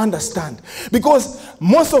need to understand. Because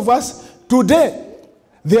most of us today,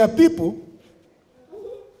 there are people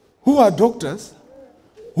who are doctors,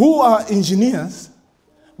 who are engineers,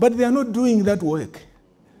 but they are not doing that work.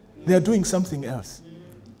 They are doing something else.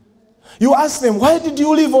 You ask them, why did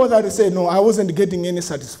you leave all that? They say, no, I wasn't getting any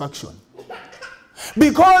satisfaction.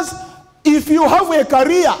 Because if you have a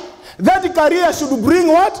career, that career should bring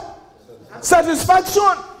what?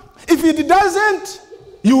 Satisfaction. If it doesn't,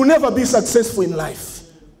 you will never be successful in life.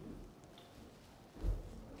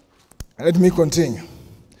 Let me continue.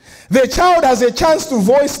 The child has a chance to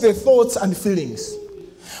voice their thoughts and feelings.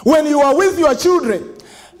 When you are with your children,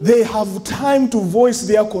 they have time to voice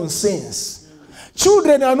their concerns.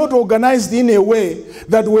 Children are not organized in a way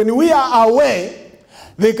that when we are away,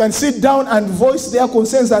 they can sit down and voice their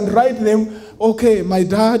concerns and write them, okay, my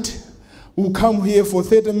dad will come here for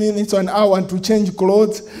 30 minutes or an hour to change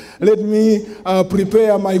clothes. Let me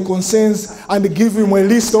prepare my concerns and give him a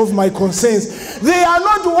list of my concerns. They are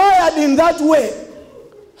not wired in that way.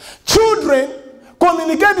 Children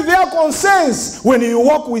communicate their concerns when you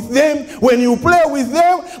walk with them, when you play with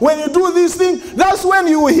them, when you do these things. That's when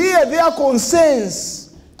you hear their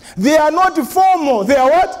concerns. They are not formal. They are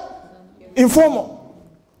what? Informal.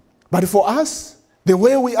 But for us, the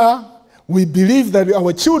way we are, we believe that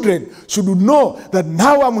our children should know that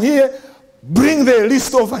now I'm here, bring the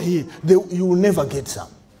list over here. You will never get some.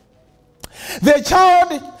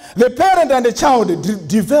 The parent and the child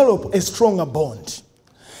develop a stronger bond.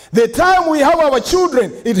 The time we have our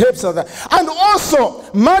children, it helps us. And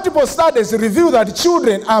also, multiple studies reveal that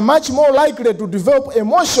children are much more likely to develop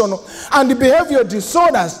emotional and behavioral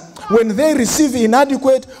disorders when they receive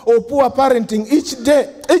inadequate or poor parenting each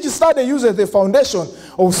day. Each study uses the foundation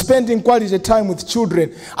of spending quality time with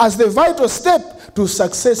children as the vital step to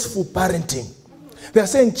successful parenting. They are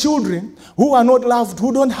saying children who are not loved,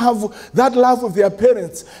 who don't have that love of their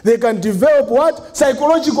parents, they can develop what?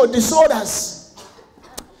 Psychological disorders.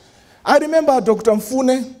 I remember Dr.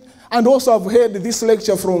 Mfune, and also I've heard this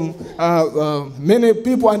lecture from many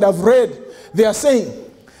people, and I've read, they are saying,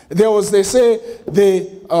 they say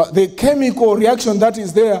the chemical reaction that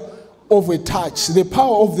is there of a touch, the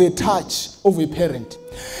power of the touch of a parent.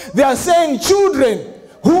 They are saying children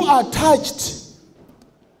who are touched,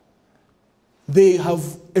 they have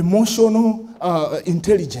emotional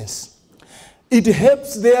intelligence. It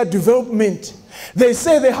helps their development. They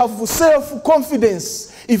say they have self-confidence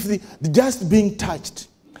if they just being touched.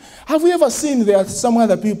 Have you ever seen there are some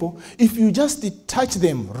other people, if you just touch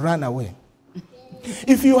them, run away?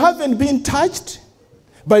 If you haven't been touched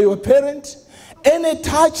by your parent, any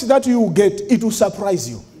touch that you get, it will surprise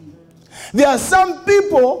you. There are some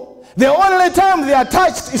people, the only time they are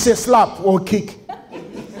touched is a slap or kick.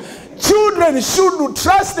 Children should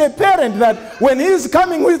trust a parent that when he's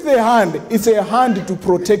coming with a hand, it's a hand to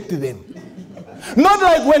protect them. Not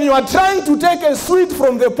like when you are trying to take a sweet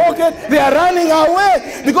from the pocket, they are running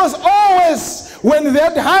away. Because always when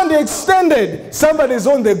that hand is extended, somebody is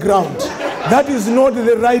on the ground. That is not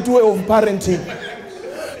the right way of parenting.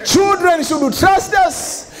 Children should trust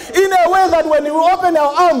us in a way that when we open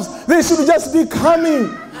our arms, they should just be coming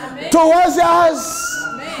towards us.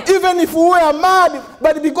 Even if we are mad,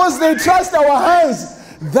 but because they trust our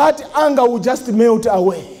hands, that anger will just melt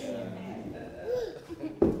away.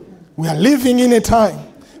 We are living in a time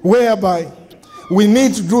whereby we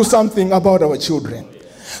need to do something about our children.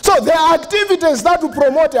 So the activities that will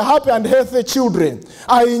promote a happy and healthy children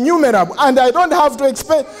are innumerable, and they don't have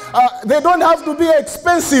to be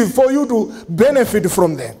expensive for you to benefit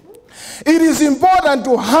from them. It is important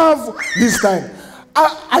to have this time.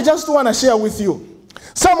 I just want to share with you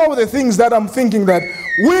some of the things that I'm thinking that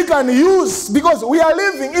we can use, because we are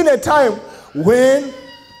living in a time when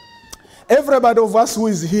everybody of us who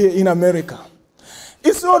is here in America,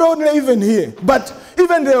 it's not only even here, but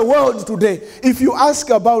even the world today, if you ask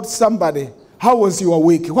about somebody, how was your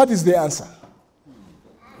week? What is the answer?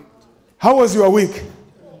 How was your week?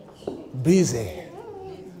 Busy.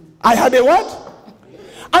 I had a what?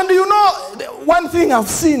 And you know, one thing I've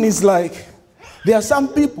seen is like, there are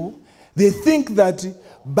some people, they think that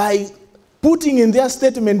by putting in their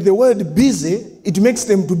statement the word busy, it makes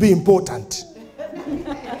them to be important.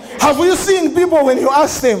 Have you seen people when you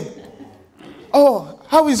ask them, oh,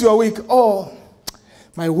 how is your week? Oh,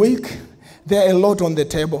 my week, there are a lot on the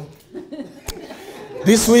table.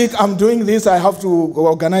 This week I'm doing this, I have to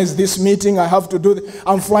organize this meeting, I have to do this.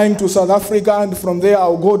 I'm flying to South Africa, and from there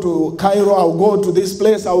I'll go to Cairo, I'll go to this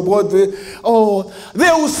place, I'll go to, they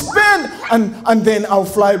will spend, and then I'll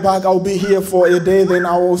fly back, I'll be here for a day, then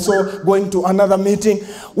I'll also going to another meeting.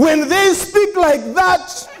 When they speak like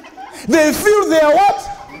that, they feel they are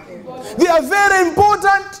what? They are very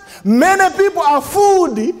important. Many people are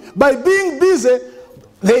fooled by being busy.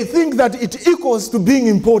 They think that it equals to being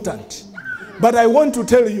important. But I want to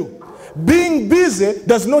tell you, being busy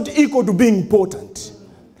does not equal to being important.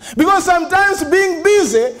 Because sometimes being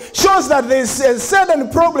busy shows that there's a certain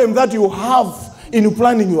problem that you have in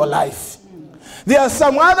planning your life. There are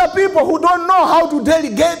some other people who don't know how to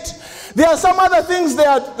delegate. There are some other things,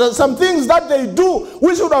 some things that they do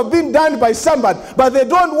which should have been done by somebody, but they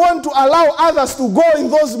don't want to allow others to go in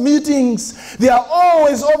those meetings. They are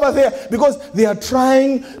always over there because they are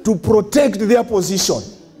trying to protect their position.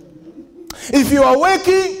 If you are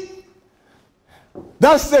working,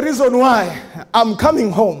 that's the reason why I'm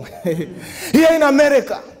coming home here in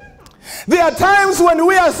America. There are times when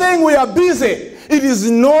we are saying we are busy. It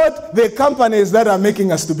is not the companies that are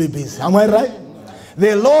making us to be busy. Am I right?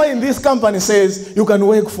 The law in this company says you can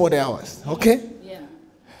work 40 hours. Okay? Yeah.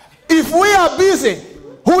 If we are busy,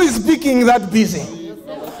 who is making that busy?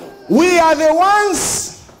 We are the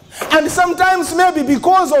ones. And sometimes maybe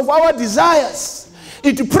because of our desires,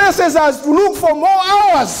 it presses us to look for more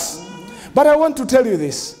hours. But I want to tell you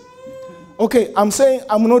this. Okay, I'm saying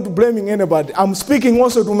I'm not blaming anybody. I'm speaking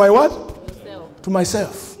also to my what? Yourself. To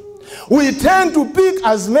myself. We tend to pick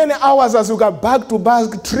as many hours as we got, back to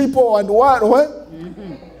back, triple and what?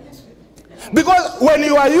 Because when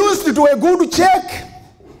you are used to a good check,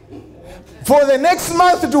 for the next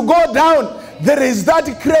month to go down, there is that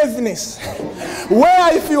craziness.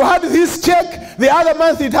 Where if you had this check, the other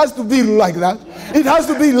month it has to be like that. It has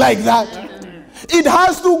to be like that. It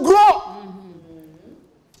has to grow.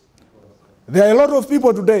 There are a lot of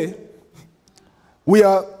people today, we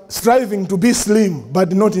are striving to be slim,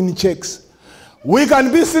 but not in checks. We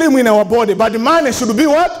can be slim in our body, but money should be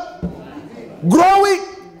what? Growing.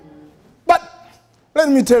 But let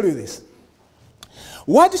me tell you this.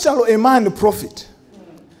 What shall a man profit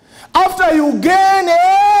after you gain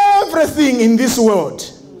everything in this world,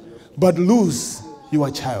 but lose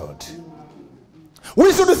your child?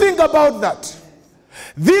 We should think about that.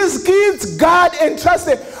 These kids God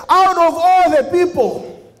entrusted out of all the people.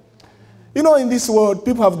 You know, in this world,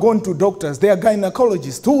 people have gone to doctors. They are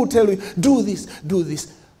gynecologists who will tell you, do this, do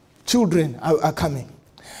this. Children are coming.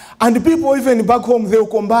 And people even back home, they will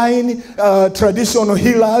combine traditional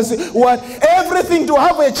healers, everything to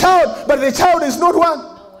have a child, but the child is not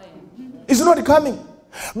one. It's not coming.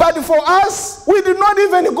 But for us, we did not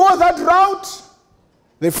even go that route.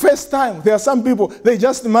 The first time, there are some people, they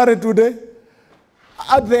just married today.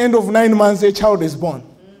 At the end of 9 months, a child is born.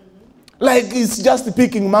 Like it's just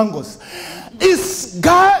picking mangoes. It's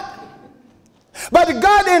God. But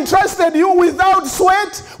God entrusted you without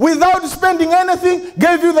sweat, without spending anything,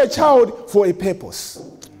 gave you the child for a purpose.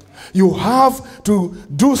 You have to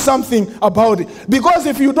do something about it. Because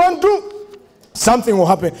if you don't do, something will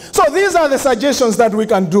happen. So these are the suggestions that we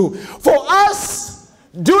can do. For us,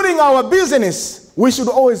 during our business, we should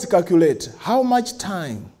always calculate how much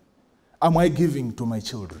time am I giving to my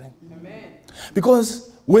children? Amen.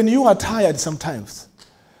 Because when you are tired sometimes,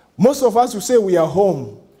 most of us will say we are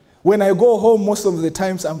home. When I go home, most of the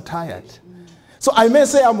times I'm tired. So I may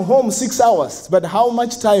say I'm home 6 hours, but how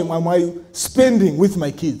much time am I spending with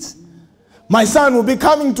my kids? My son will be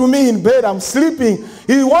coming to me in bed, I'm sleeping.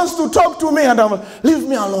 He wants to talk to me and I'm like, leave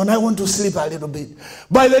me alone, I want to sleep a little bit.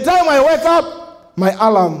 By the time I wake up, my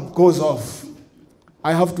alarm goes off.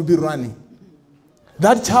 I have to be running.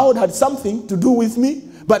 That child had something to do with me,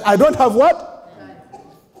 but I don't have what?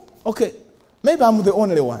 Okay, maybe I'm the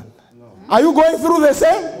only one. No. Are you going through the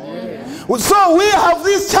same? Yeah. So we have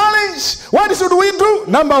this challenge. What should we do?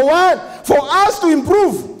 Number one, for us to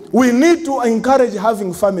improve, we need to encourage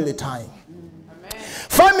having family time. Amen.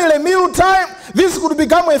 Family meal time. This could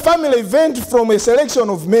become a family event from a selection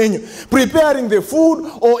of menu. Preparing the food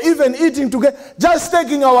or even eating together. Just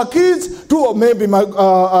taking our kids to maybe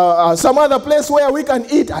some other place where we can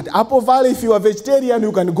eat. At Apple Valley, if you are vegetarian,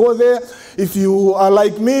 you can go there. If you are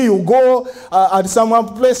like me, you go at some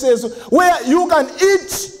places where you can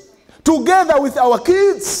eat together with our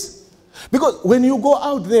kids. Because when you go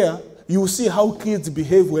out there, you see how kids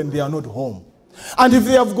behave when they are not home. And if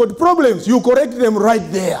they have got problems, you correct them right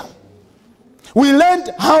there. We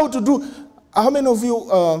learned how to do. How many of you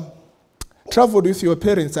traveled with your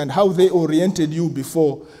parents and how they oriented you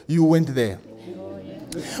before you went there?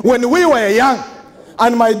 When we were young,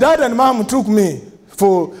 and my dad and mom took me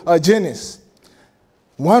for journeys,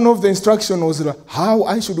 one of the instructions was how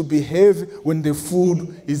I should behave when the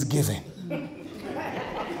food is given.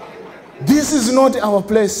 This is not our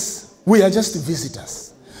place. We are just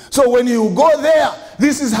visitors. So when you go there,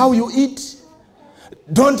 this is how you eat.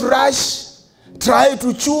 Don't rush. Try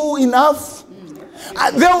to chew enough.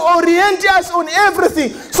 They'll orient us on everything.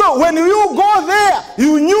 So when you go there,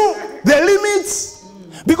 you knew the limits.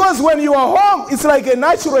 Because when you are home, it's like a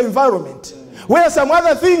natural environment. Where some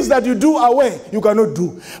other things that you do away, you cannot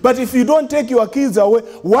do. But if you don't take your kids away,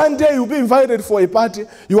 one day you'll be invited for a party.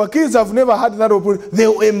 Your kids have never had that opportunity. They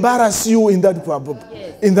will embarrass you in that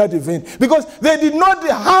event. Because they did not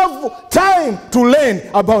have time to learn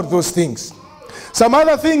about those things. Some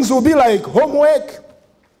other things will be like homework.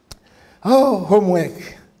 Oh,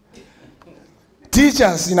 homework.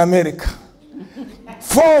 Teachers in America.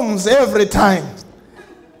 Forms every time.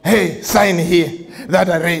 Hey, sign here that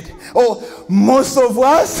I read. Oh, most of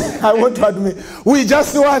us, I want to admit, we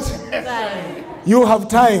just what? You have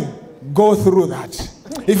time, go through that.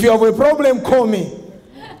 If you have a problem, call me.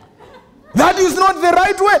 That is not the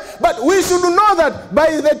right way. But we should know that by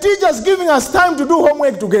the teachers giving us time to do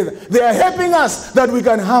homework together, they are helping us that we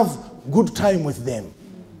can have good time with them.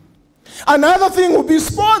 Another thing would be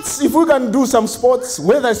sports. If we can do some sports,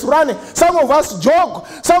 whether it's running. Some of us jog.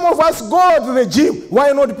 Some of us go to the gym.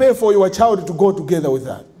 Why not pay for your child to go together with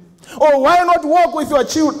that? Or why not walk with your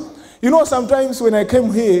children? You know, sometimes when I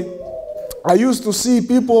came here, I used to see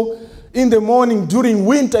people in the morning during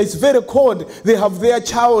winter. It's very cold. They have their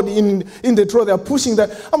child in the trolley. They're pushing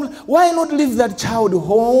that. I'm like, why not leave that child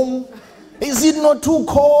home? Is it not too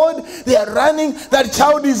cold? They are running. That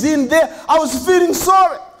child is in there. I was feeling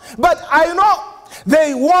sorry. But I know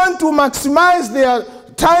they want to maximize their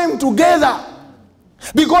time together.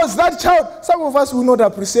 Because that child, some of us will not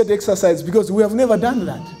appreciate exercise because we have never done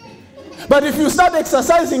that. But if you start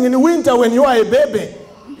exercising in winter when you are a baby,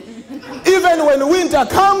 even when winter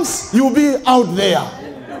comes, you'll be out there.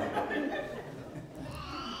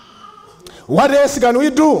 What else can we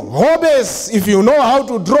do? Hobbies, if you know how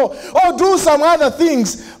to draw. Or do some other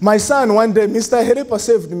things. My son one day, Mr. Herepa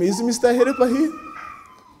saved me. Is Mr. Herepa here?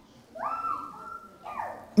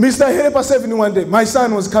 Mr. Herepa saved me one day. My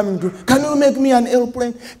son was coming to, can you make me an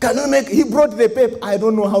airplane? Can you make, he brought the paper. I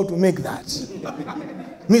don't know how to make that.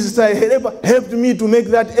 Mr. Herepa helped me to make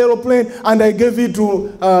that airplane and I gave it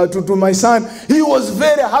to my son. He was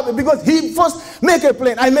very happy because he first make a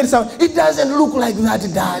plane. I made some, it doesn't look like that,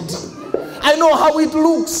 Dad. I know how it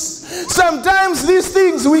looks. Sometimes these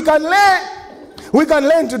things we can learn. We can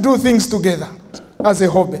learn to do things together as a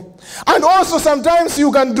hobby. And also sometimes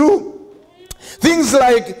you can do things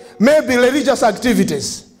like maybe religious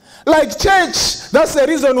activities. Like church, that's the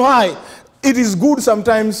reason why it is good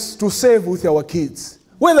sometimes to serve with our kids.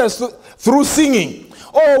 Whether it's through singing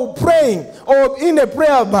or praying or in a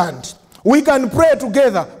prayer band. We can pray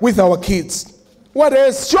together with our kids. What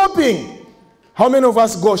else? Shopping. How many of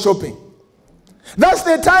us go shopping? That's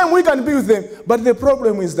the time we can be with them. But the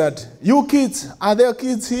problem is that you kids, are there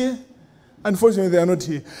kids here? Unfortunately, they are not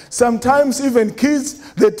here. Sometimes even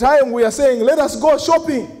kids, the time we are saying, let us go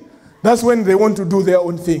shopping, that's when they want to do their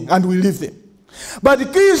own thing, and we leave them. But the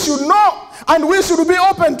kids should know, and we should be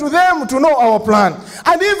open to them to know our plan.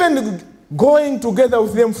 And even going together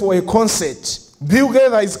with them for a concert. Bill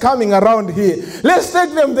Gather is coming around here. Let's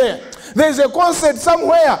take them there. There's a concert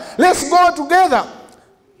somewhere. Let's go together.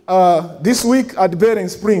 This week at Bering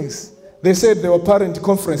Springs, they said there were parent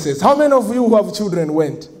conferences. How many of you who have children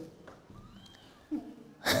went?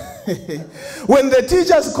 When the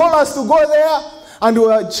teachers call us to go there, and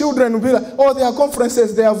our children will be like, oh, there are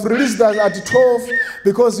conferences, they have released us at 12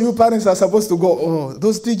 because you parents are supposed to go. Oh,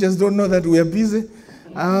 those teachers don't know that we are busy.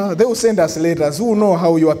 They will send us letters. Who know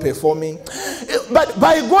how you are performing? But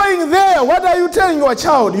by going there, what are you telling your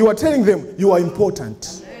child? You are telling them you are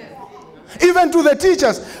important. Even to the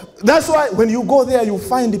teachers. That's why when you go there, you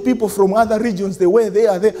find the people from other regions, the way they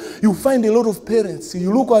are there. You find a lot of parents.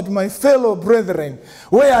 You look at my fellow brethren.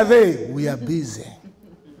 Where are they? We are busy.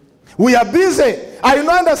 We are busy. I don't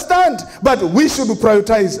understand, but we should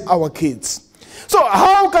prioritize our kids. So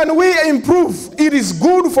how can we improve? It is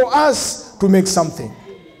good for us to make something.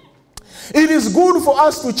 It is good for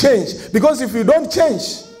us to change. Because if we don't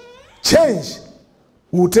change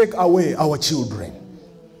will take away our children.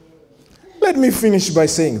 Let me finish by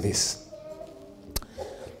saying this.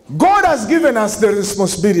 God has given us the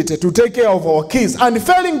responsibility to take care of our kids, and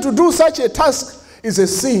failing to do such a task is a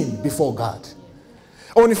sin before God.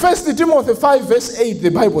 On 1 Timothy 5 verse 8, the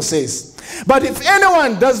Bible says, but if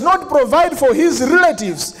anyone does not provide for his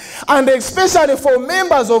relatives, and especially for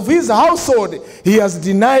members of his household, he has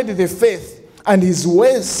denied the faith and is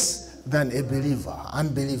worse than a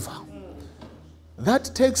unbeliever.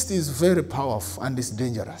 That text is very powerful and is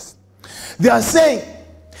dangerous. They are saying,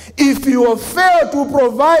 if you fail to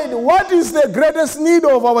provide what is the greatest need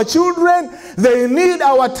of our children, they need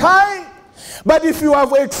our time. But if you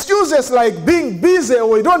have excuses like being busy or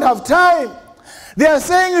we don't have time, they are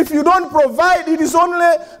saying if you don't provide, it is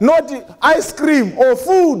only not ice cream or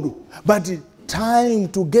food, but time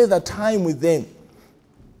together, time with them.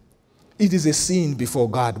 it is a sin before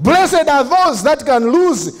God. Blessed are those that can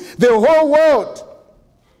lose the whole world,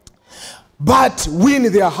 but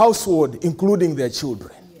win their household, including their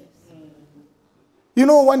children. You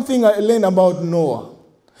know one thing I learned about Noah?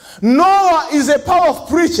 Noah is a powerful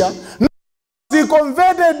preacher. He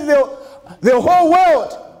converted the whole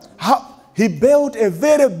world. He built a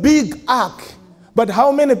very big ark. But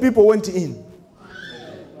how many people went in?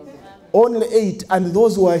 Only 8, and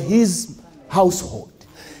those were his household.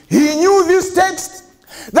 He knew this text,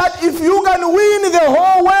 that if you can win the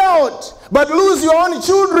whole world but lose your own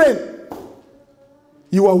children,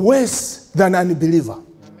 you are worse than an unbeliever.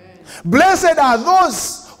 Amen. Blessed are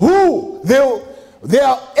those who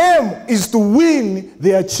their aim is to win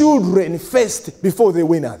their children first before they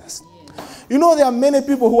win others. You know, there are many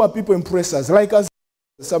people who are people impressors, like us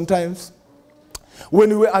sometimes. When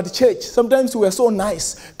we were at church, sometimes we were so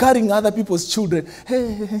nice, carrying other people's children.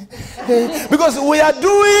 Hey, because we are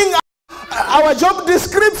doing our job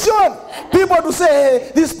description. People to say,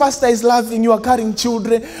 hey, this pastor is laughing, you are carrying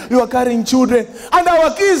children, you are carrying children. And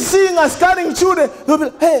our kids seeing us carrying children, they'll be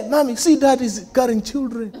like, hey, mommy, see dad is carrying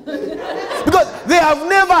children. Because they have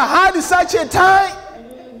never had such a time.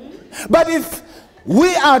 But if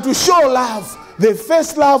we are to show love, the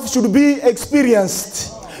first love should be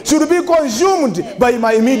experienced, should be consumed by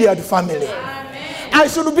my immediate family. I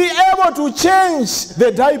should be able to change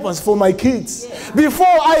the diapers for my kids before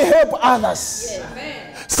I help others.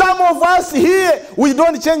 Some of us here, we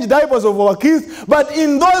don't change diapers of our kids, but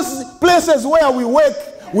in those places where we work,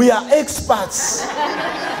 we are experts.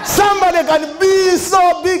 Somebody can be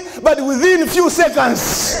so big, but within a few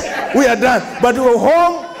seconds, we are done. But we're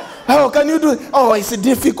home, how can you do it? Oh, it's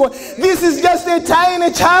difficult. This is just a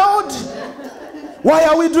tiny child. Why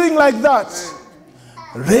are we doing like that?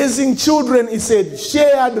 Raising children is a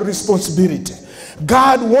shared responsibility.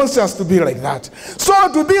 God wants us to be like that.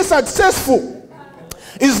 So to be successful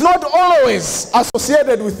is not always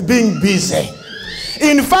associated with being busy.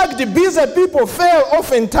 In fact, busy people fail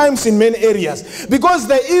oftentimes in many areas because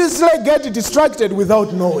they easily get distracted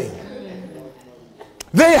without knowing.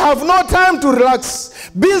 They have no time to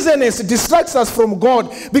relax. Busyness distracts us from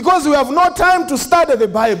God because we have no time to study the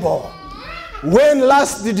Bible. When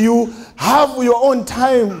last did you have your own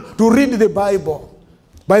time to read the Bible?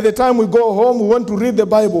 By the time we go home, we want to read the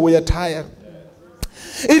Bible, we are tired.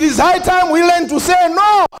 It is high time we learn to say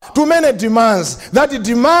no to many demands that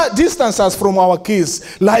distance us from our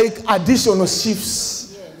kids, like additional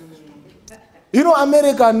shifts. You know,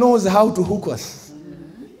 America knows how to hook us.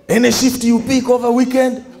 Any shift you pick over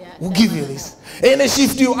weekend, we'll give you this. Any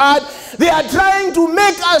shift you add, they are trying to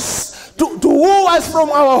make us, to woo us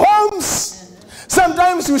from our homes.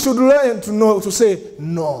 Sometimes we should learn to know to say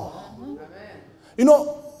no. You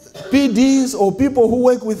know, PDs or people who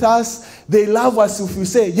work with us, they love us if we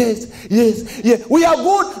say yes, yes, yes. We are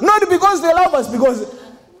good, not because they love us, because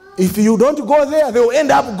if you don't go there, they will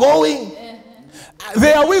end up going.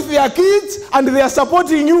 They are with their kids and they are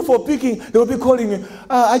supporting you for picking. They will be calling you.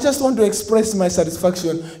 I just want to express my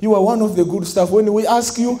satisfaction. You are one of the good stuff. When we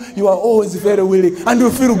ask you, you are always very willing and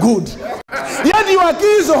you feel good. Yet your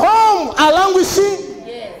kids home are languishing.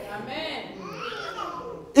 Yes. Amen.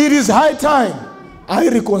 It is high time I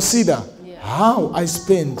reconsider how I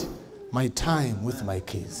spend my time with my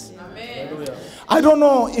kids. Amen. I don't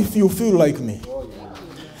know if you feel like me.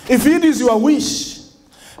 If it is your wish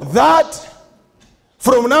that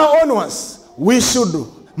from now onwards, we should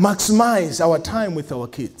maximize our time with our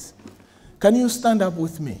kids, can you stand up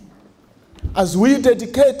with me as we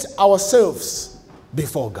dedicate ourselves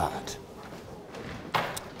before God?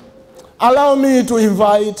 Allow me to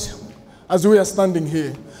invite, as we are standing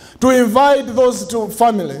here, to invite those two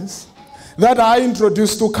families that I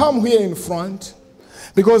introduced to come here in front,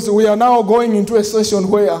 because we are now going into a session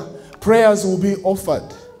where prayers will be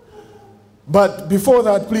offered. But before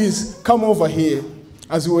that, please come over here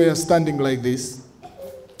as we are standing like this,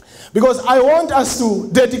 because I want us to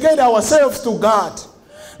dedicate ourselves to God,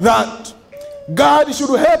 that God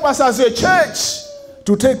should help us as a church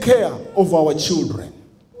to take care of our children.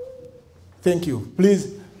 Thank you.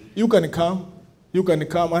 Please, you can come. You can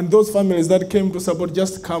come. And those families that came to support,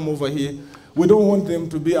 just come over here. We don't want them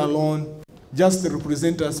to be alone. Just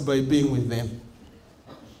represent us by being with them.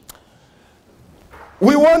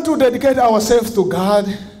 We want to dedicate ourselves to God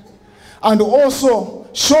and also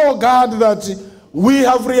show God that we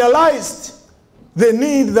have realized the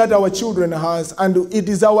need that our children has, and it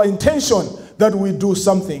is our intention that we do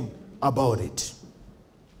something about it.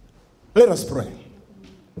 Let us pray.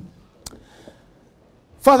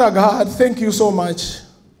 Father God, thank you so much.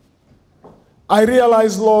 I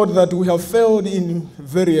realize, Lord, that we have failed in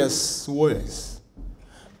various ways.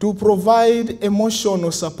 to provide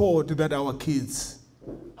emotional support that our kids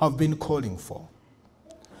have been calling for.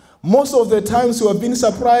 Most of the times we have been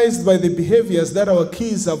surprised by the behaviors that our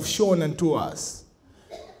kids have shown unto us.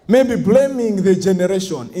 Maybe blaming the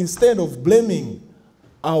generation instead of blaming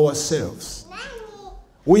ourselves.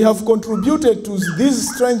 We have contributed to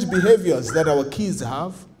these strange behaviors that our kids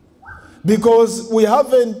have because we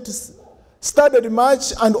haven't studied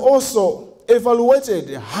much and also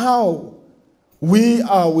evaluated how we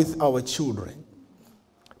are with our children.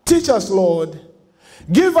 Teach us, Lord.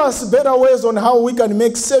 Give us better ways on how we can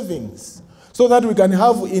make savings so that we can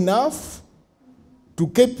have enough to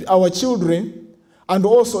keep our children and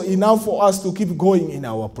also enough for us to keep going in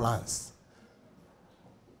our plans.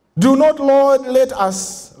 Do not, Lord, let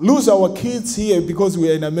us lose our kids here because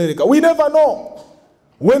we are in America. We never know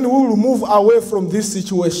when we will move away from this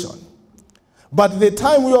situation. But the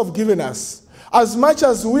time you have given us, as much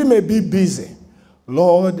as we may be busy,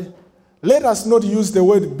 Lord, let us not use the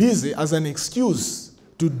word busy as an excuse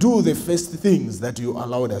to do the first things that you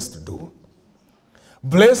allowed us to do.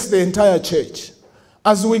 Bless the entire church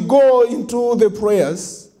as we go into the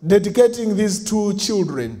prayers, dedicating these two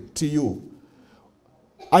children to you.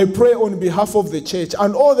 I pray on behalf of the church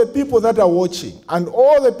and all the people that are watching and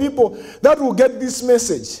all the people that will get this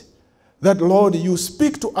message that, Lord, you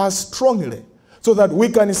speak to us strongly so that we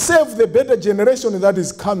can save the better generation that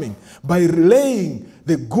is coming by relaying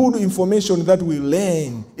the good information that we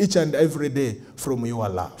learn each and every day from your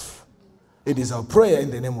love. It is our prayer in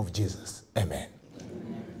the name of Jesus. Amen.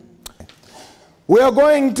 Amen. We are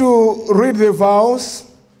going to read the vows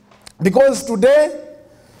because today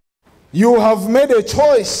you have made a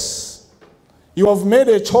choice. You have made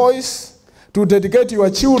a choice to dedicate your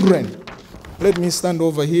children. Let me stand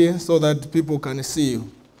over here so that people can see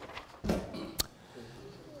you.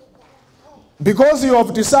 Because you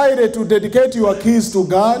have decided to dedicate your kids to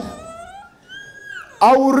God,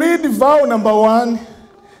 I will read vow number 1,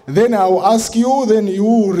 then I will ask you, then you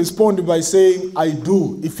will respond by saying, I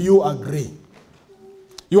do, if you agree.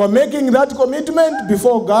 You are making that commitment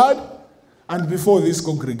before God and before this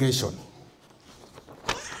congregation.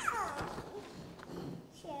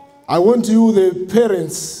 I want you, the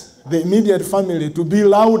parents, the immediate family, to be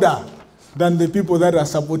louder than the people that are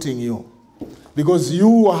supporting you. Because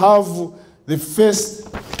you have the first,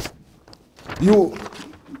 you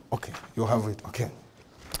have it, okay.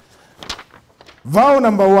 Vow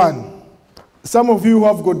number 1. Some of you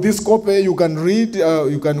have got this copy, you can read,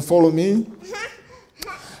 you can follow me.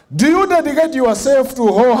 Do you dedicate yourself to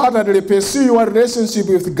wholeheartedly pursue your relationship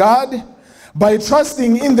with God by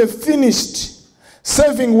trusting in the finished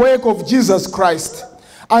saving work of Jesus Christ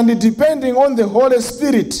and depending on the Holy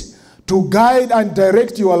Spirit to guide and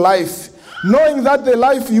direct your life, knowing that the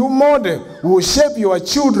life you model will shape your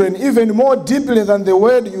children even more deeply than the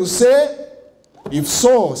word you say? If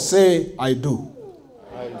so, say, I do.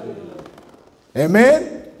 I do.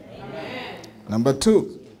 Amen? Amen. Number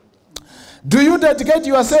 2. Do you dedicate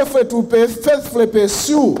yourself to faithfully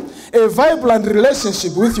pursue a vibrant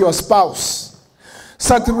relationship with your spouse,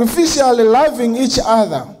 sacrificially loving each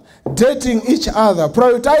other, dating each other,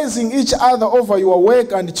 prioritizing each other over your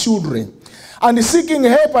work and children, and seeking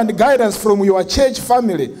help and guidance from your church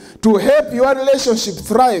family to help your relationship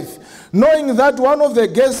thrive, knowing that one of the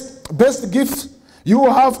best gifts you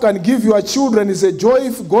have can give your children is a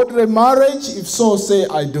joyful, godly marriage? If so, say,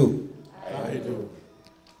 I do. I do.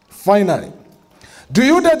 Finally, do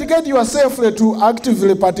you dedicate yourself to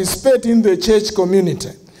actively participate in the church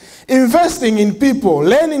community, investing in people,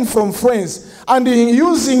 learning from friends, and in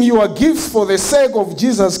using your gifts for the sake of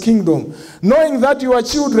Jesus' kingdom, knowing that your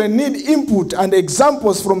children need input and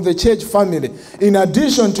examples from the church family, in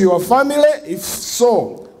addition to your family? If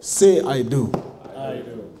so, say, I do. I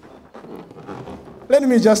do. Let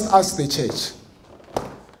me just ask the church.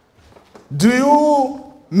 Do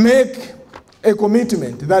you make a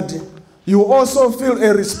commitment that you also feel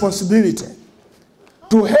a responsibility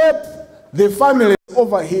to help the families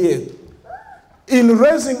over here in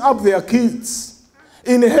raising up their kids,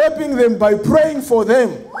 in helping them by praying for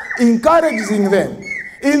them, encouraging them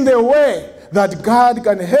in the way that God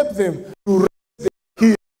can help them to raise their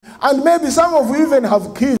kids? And maybe some of you even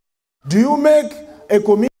have kids. Do you make a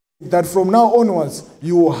commitment that from now onwards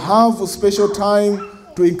you will have a special time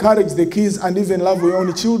to encourage the kids and even love your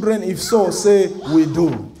own children? If so, say, we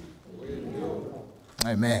do.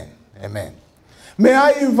 Amen. Amen. May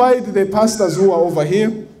I invite the pastors who are over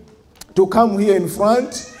here to come here in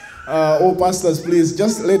front. All pastors, please,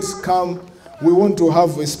 just let's come. We want to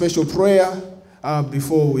have a special prayer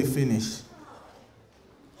before we finish.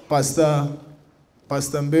 Pastor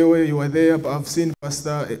Mbewe, you are there. I've seen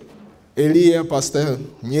Pastor Elia, Pastor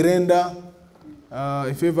Nyirenda,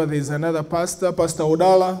 if ever there is another pastor, Pastor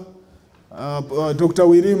Odala, Dr.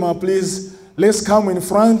 Wirima, please, let's come in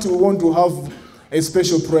front. We want to have a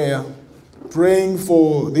special prayer, praying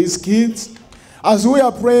for these kids. As we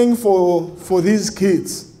are praying for these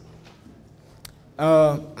kids,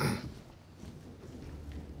 I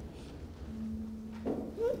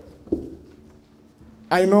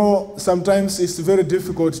know sometimes it's very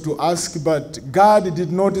difficult to ask, but God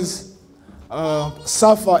did not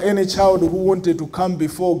suffer any child who wanted to come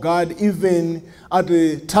before God, even at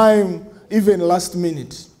the time, even last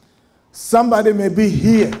minute. Somebody may be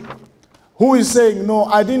here who is saying, no,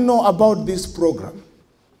 I didn't know about this program.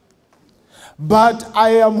 But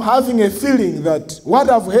I am having a feeling that what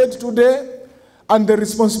I've heard today and the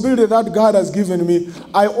responsibility that God has given me,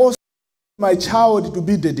 I also want my child to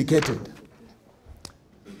be dedicated.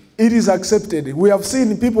 It is accepted. We have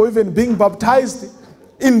seen people even being baptized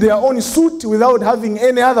in their own suit without having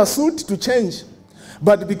any other suit to change.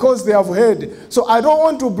 But because they have heard. So I don't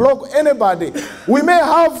want to block anybody. We may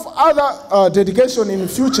have other dedication in the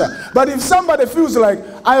future. But if somebody feels like,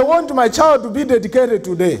 I want my child to be dedicated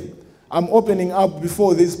today, I'm opening up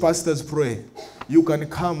before these pastors pray. You can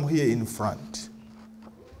come here in front.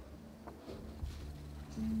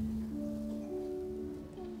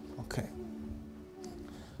 Okay.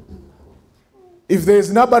 If there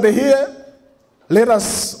is nobody here, let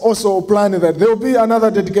us also plan that there will be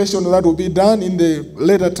another dedication that will be done in the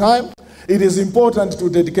later time. It is important to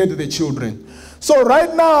dedicate the children. So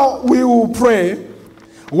right now we will pray.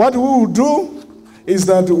 What we will do is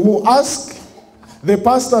that we will ask the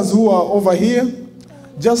pastors who are over here,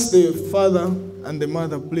 just the father and the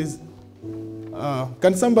mother, please.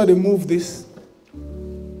 Can somebody move this?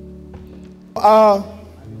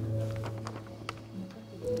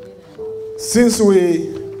 Since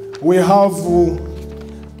we have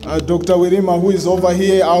Dr. Wirima who is over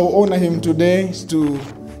here, I'll honor him today to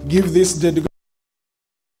give this dedication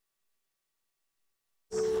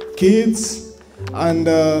to kids. And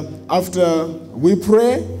after we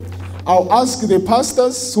pray, I'll ask the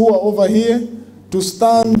pastors who are over here to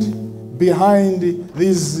stand behind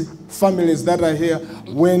these families that are here.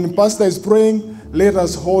 When pastor is praying, let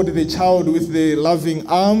us hold the child with the loving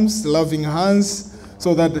arms, loving hands,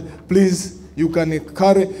 so that please you can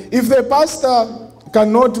carry. If the pastor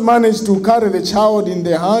cannot manage to carry the child in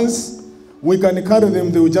their hands, we can carry them,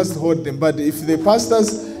 they will just hold them. But if the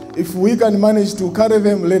pastors, if we can manage to carry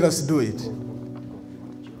them, let us do it.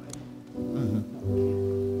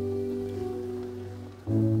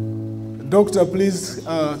 Doctor, please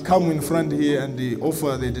come in front here and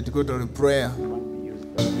offer the dedicatory prayer.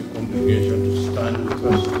 The congregation to stand with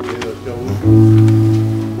us together, shall we?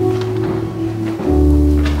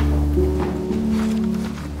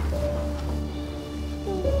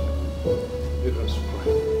 Let us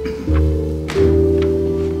pray.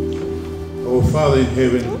 Our Father in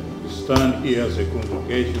heaven, we stand here as a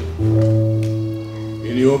congregation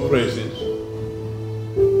in your presence.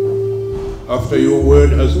 After your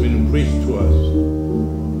word has been preached to us,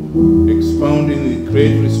 expounding the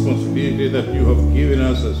great responsibility that you have given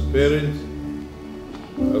us as parents,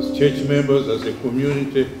 as church members, as a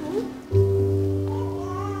community,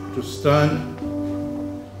 to stand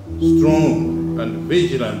strong and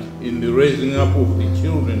vigilant in the raising up of the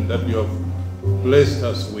children that you have blessed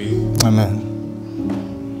us with. Amen.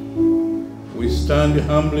 We stand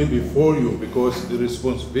humbly before you because the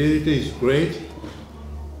responsibility is great.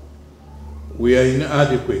 We are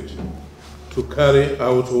inadequate to carry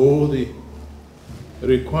out all the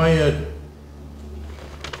required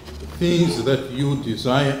things that you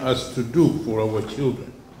desire us to do for our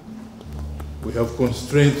children. We have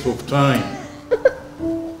constraints of time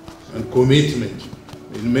and commitment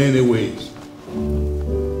in many ways.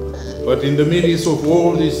 But in the midst of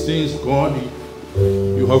all these things, God,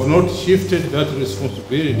 you have not shifted that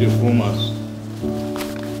responsibility from us.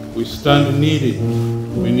 We stand needy.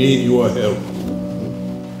 We need your help.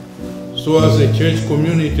 So as a church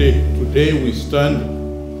community, today we stand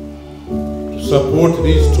to support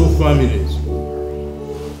these two families,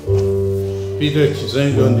 Peter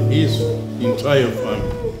Chizenga and his entire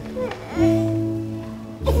family,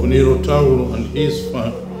 Funiro Taulo and his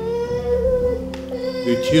family,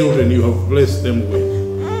 the children you have blessed them with,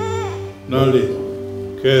 Nali,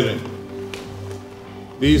 Karen,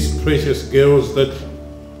 these precious girls that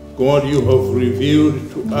God, you have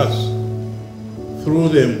revealed to us through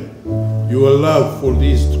them your love for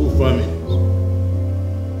these two families.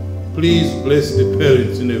 Please bless the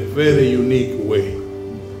parents in a very unique way.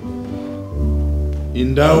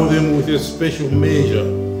 Endow them with a special measure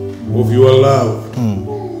of your love,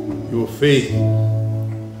 your faith,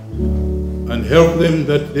 and help them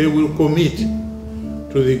that they will commit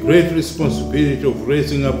to the great responsibility of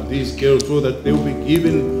raising up these girls so that they will be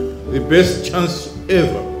given the best chance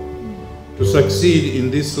ever to succeed in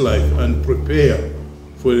this life and prepare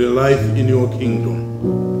for a life in your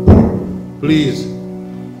kingdom. Please,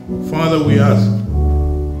 Father, we ask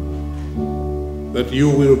that you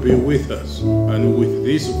will be with us and with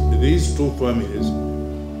these two families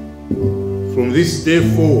from this day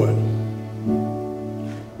forward,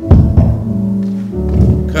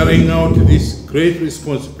 carrying out this great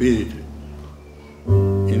responsibility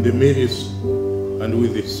in the midst and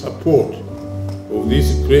with the support of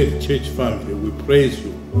this great church family. We praise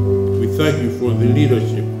you. We thank you for the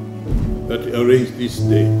leadership that arranged this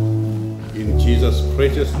day. In Jesus'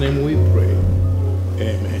 precious name we pray.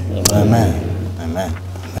 Amen. Amen. Amen.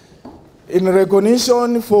 In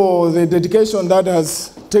recognition for the dedication that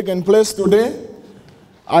has taken place today,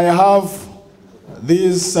 I have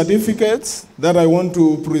these certificates that I want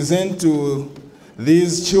to present to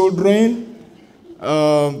these children.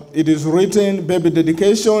 It is written, baby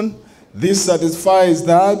dedication. This satisfies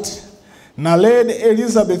that Naledi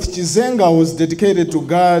Elizabeth Chizenga was dedicated to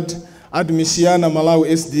God at Michiana,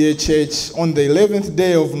 Malawi Sda Church on the 11th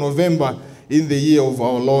day of November in the year of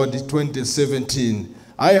our Lord 2017.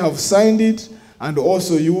 I have signed it, and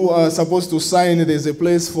also you are supposed to sign. There's a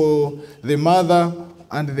place for the mother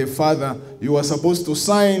and the father. You are supposed to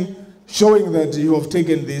sign showing that you have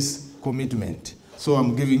taken this commitment. So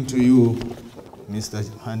I'm giving to you, Mr.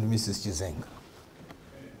 and Mrs. Chizenga.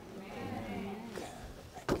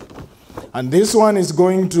 And this one is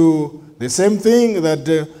going to the same thing that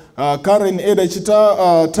Karen Eda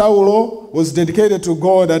Taulo was dedicated to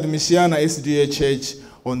God at Michiana SDA Church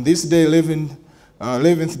on this day,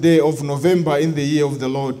 11th day of November in the year of the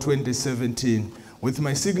Lord 2017, with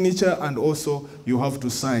my signature, and also you have to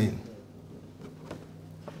sign.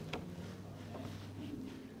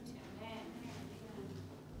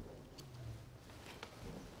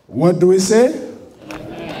 What do we say?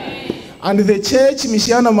 And the church,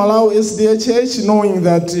 Michiana Malawi Sda Church, knowing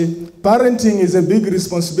that parenting is a big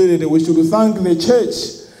responsibility, we should thank the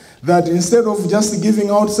church that instead of just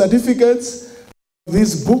giving out certificates,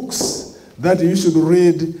 these books that you should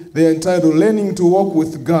read, they are entitled Learning to Walk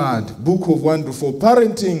with God, Book of Wonderful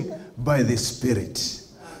Parenting by the Spirit.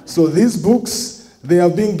 So these books, they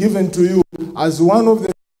are being given to you as one of the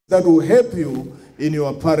things that will help you in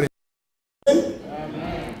your parenting.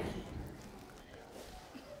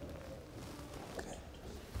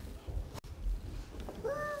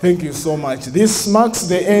 Thank you so much. This marks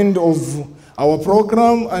the end of our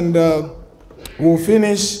program, and we'll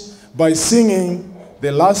finish by singing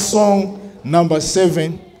the last song, number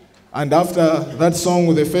 7. And after that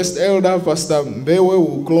song, the first elder, Pastor Mbewe,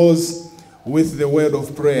 will close with the word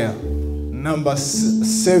of prayer. Number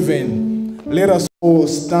 7. Let us all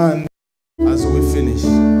stand as we finish.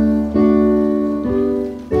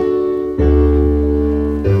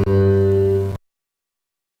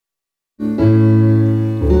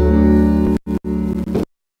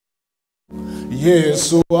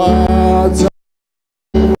 Yesu ata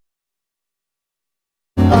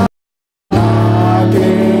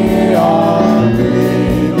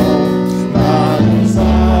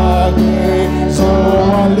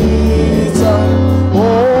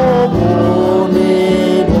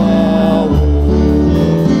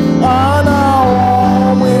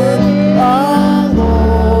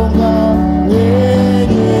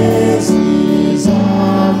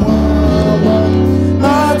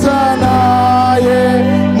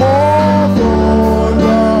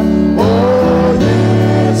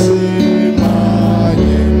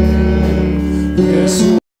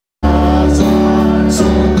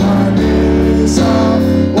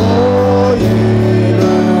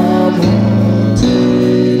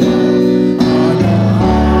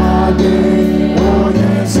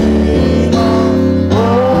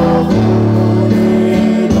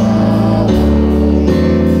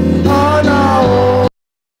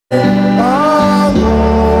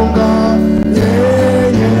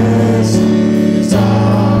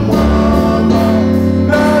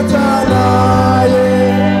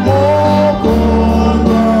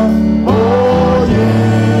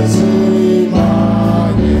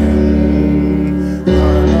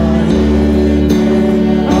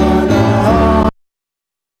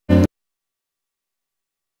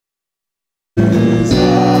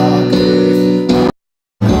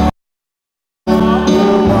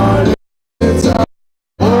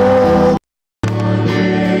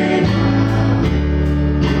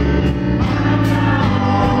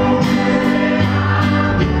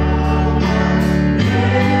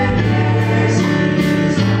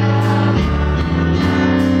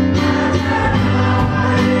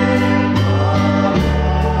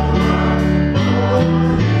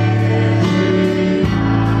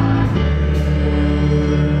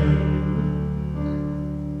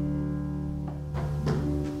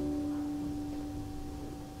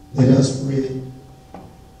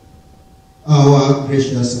Our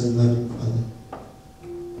gracious and loving Father,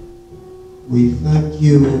 we thank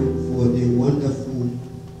you for the wonderful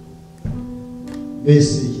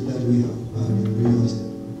message that we have heard in prayers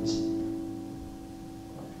and prayers.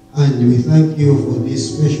 And we thank you for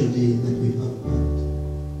this special day that we have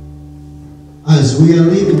had. As we are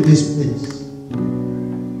leaving this place,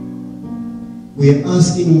 we are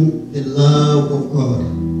asking the love of God,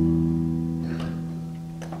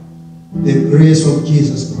 the grace of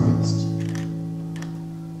Jesus Christ,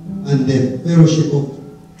 and the fellowship of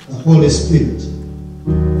the Holy Spirit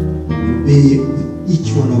to be with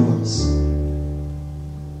each one of us.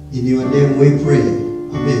 In your name we pray.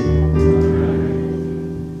 Amen.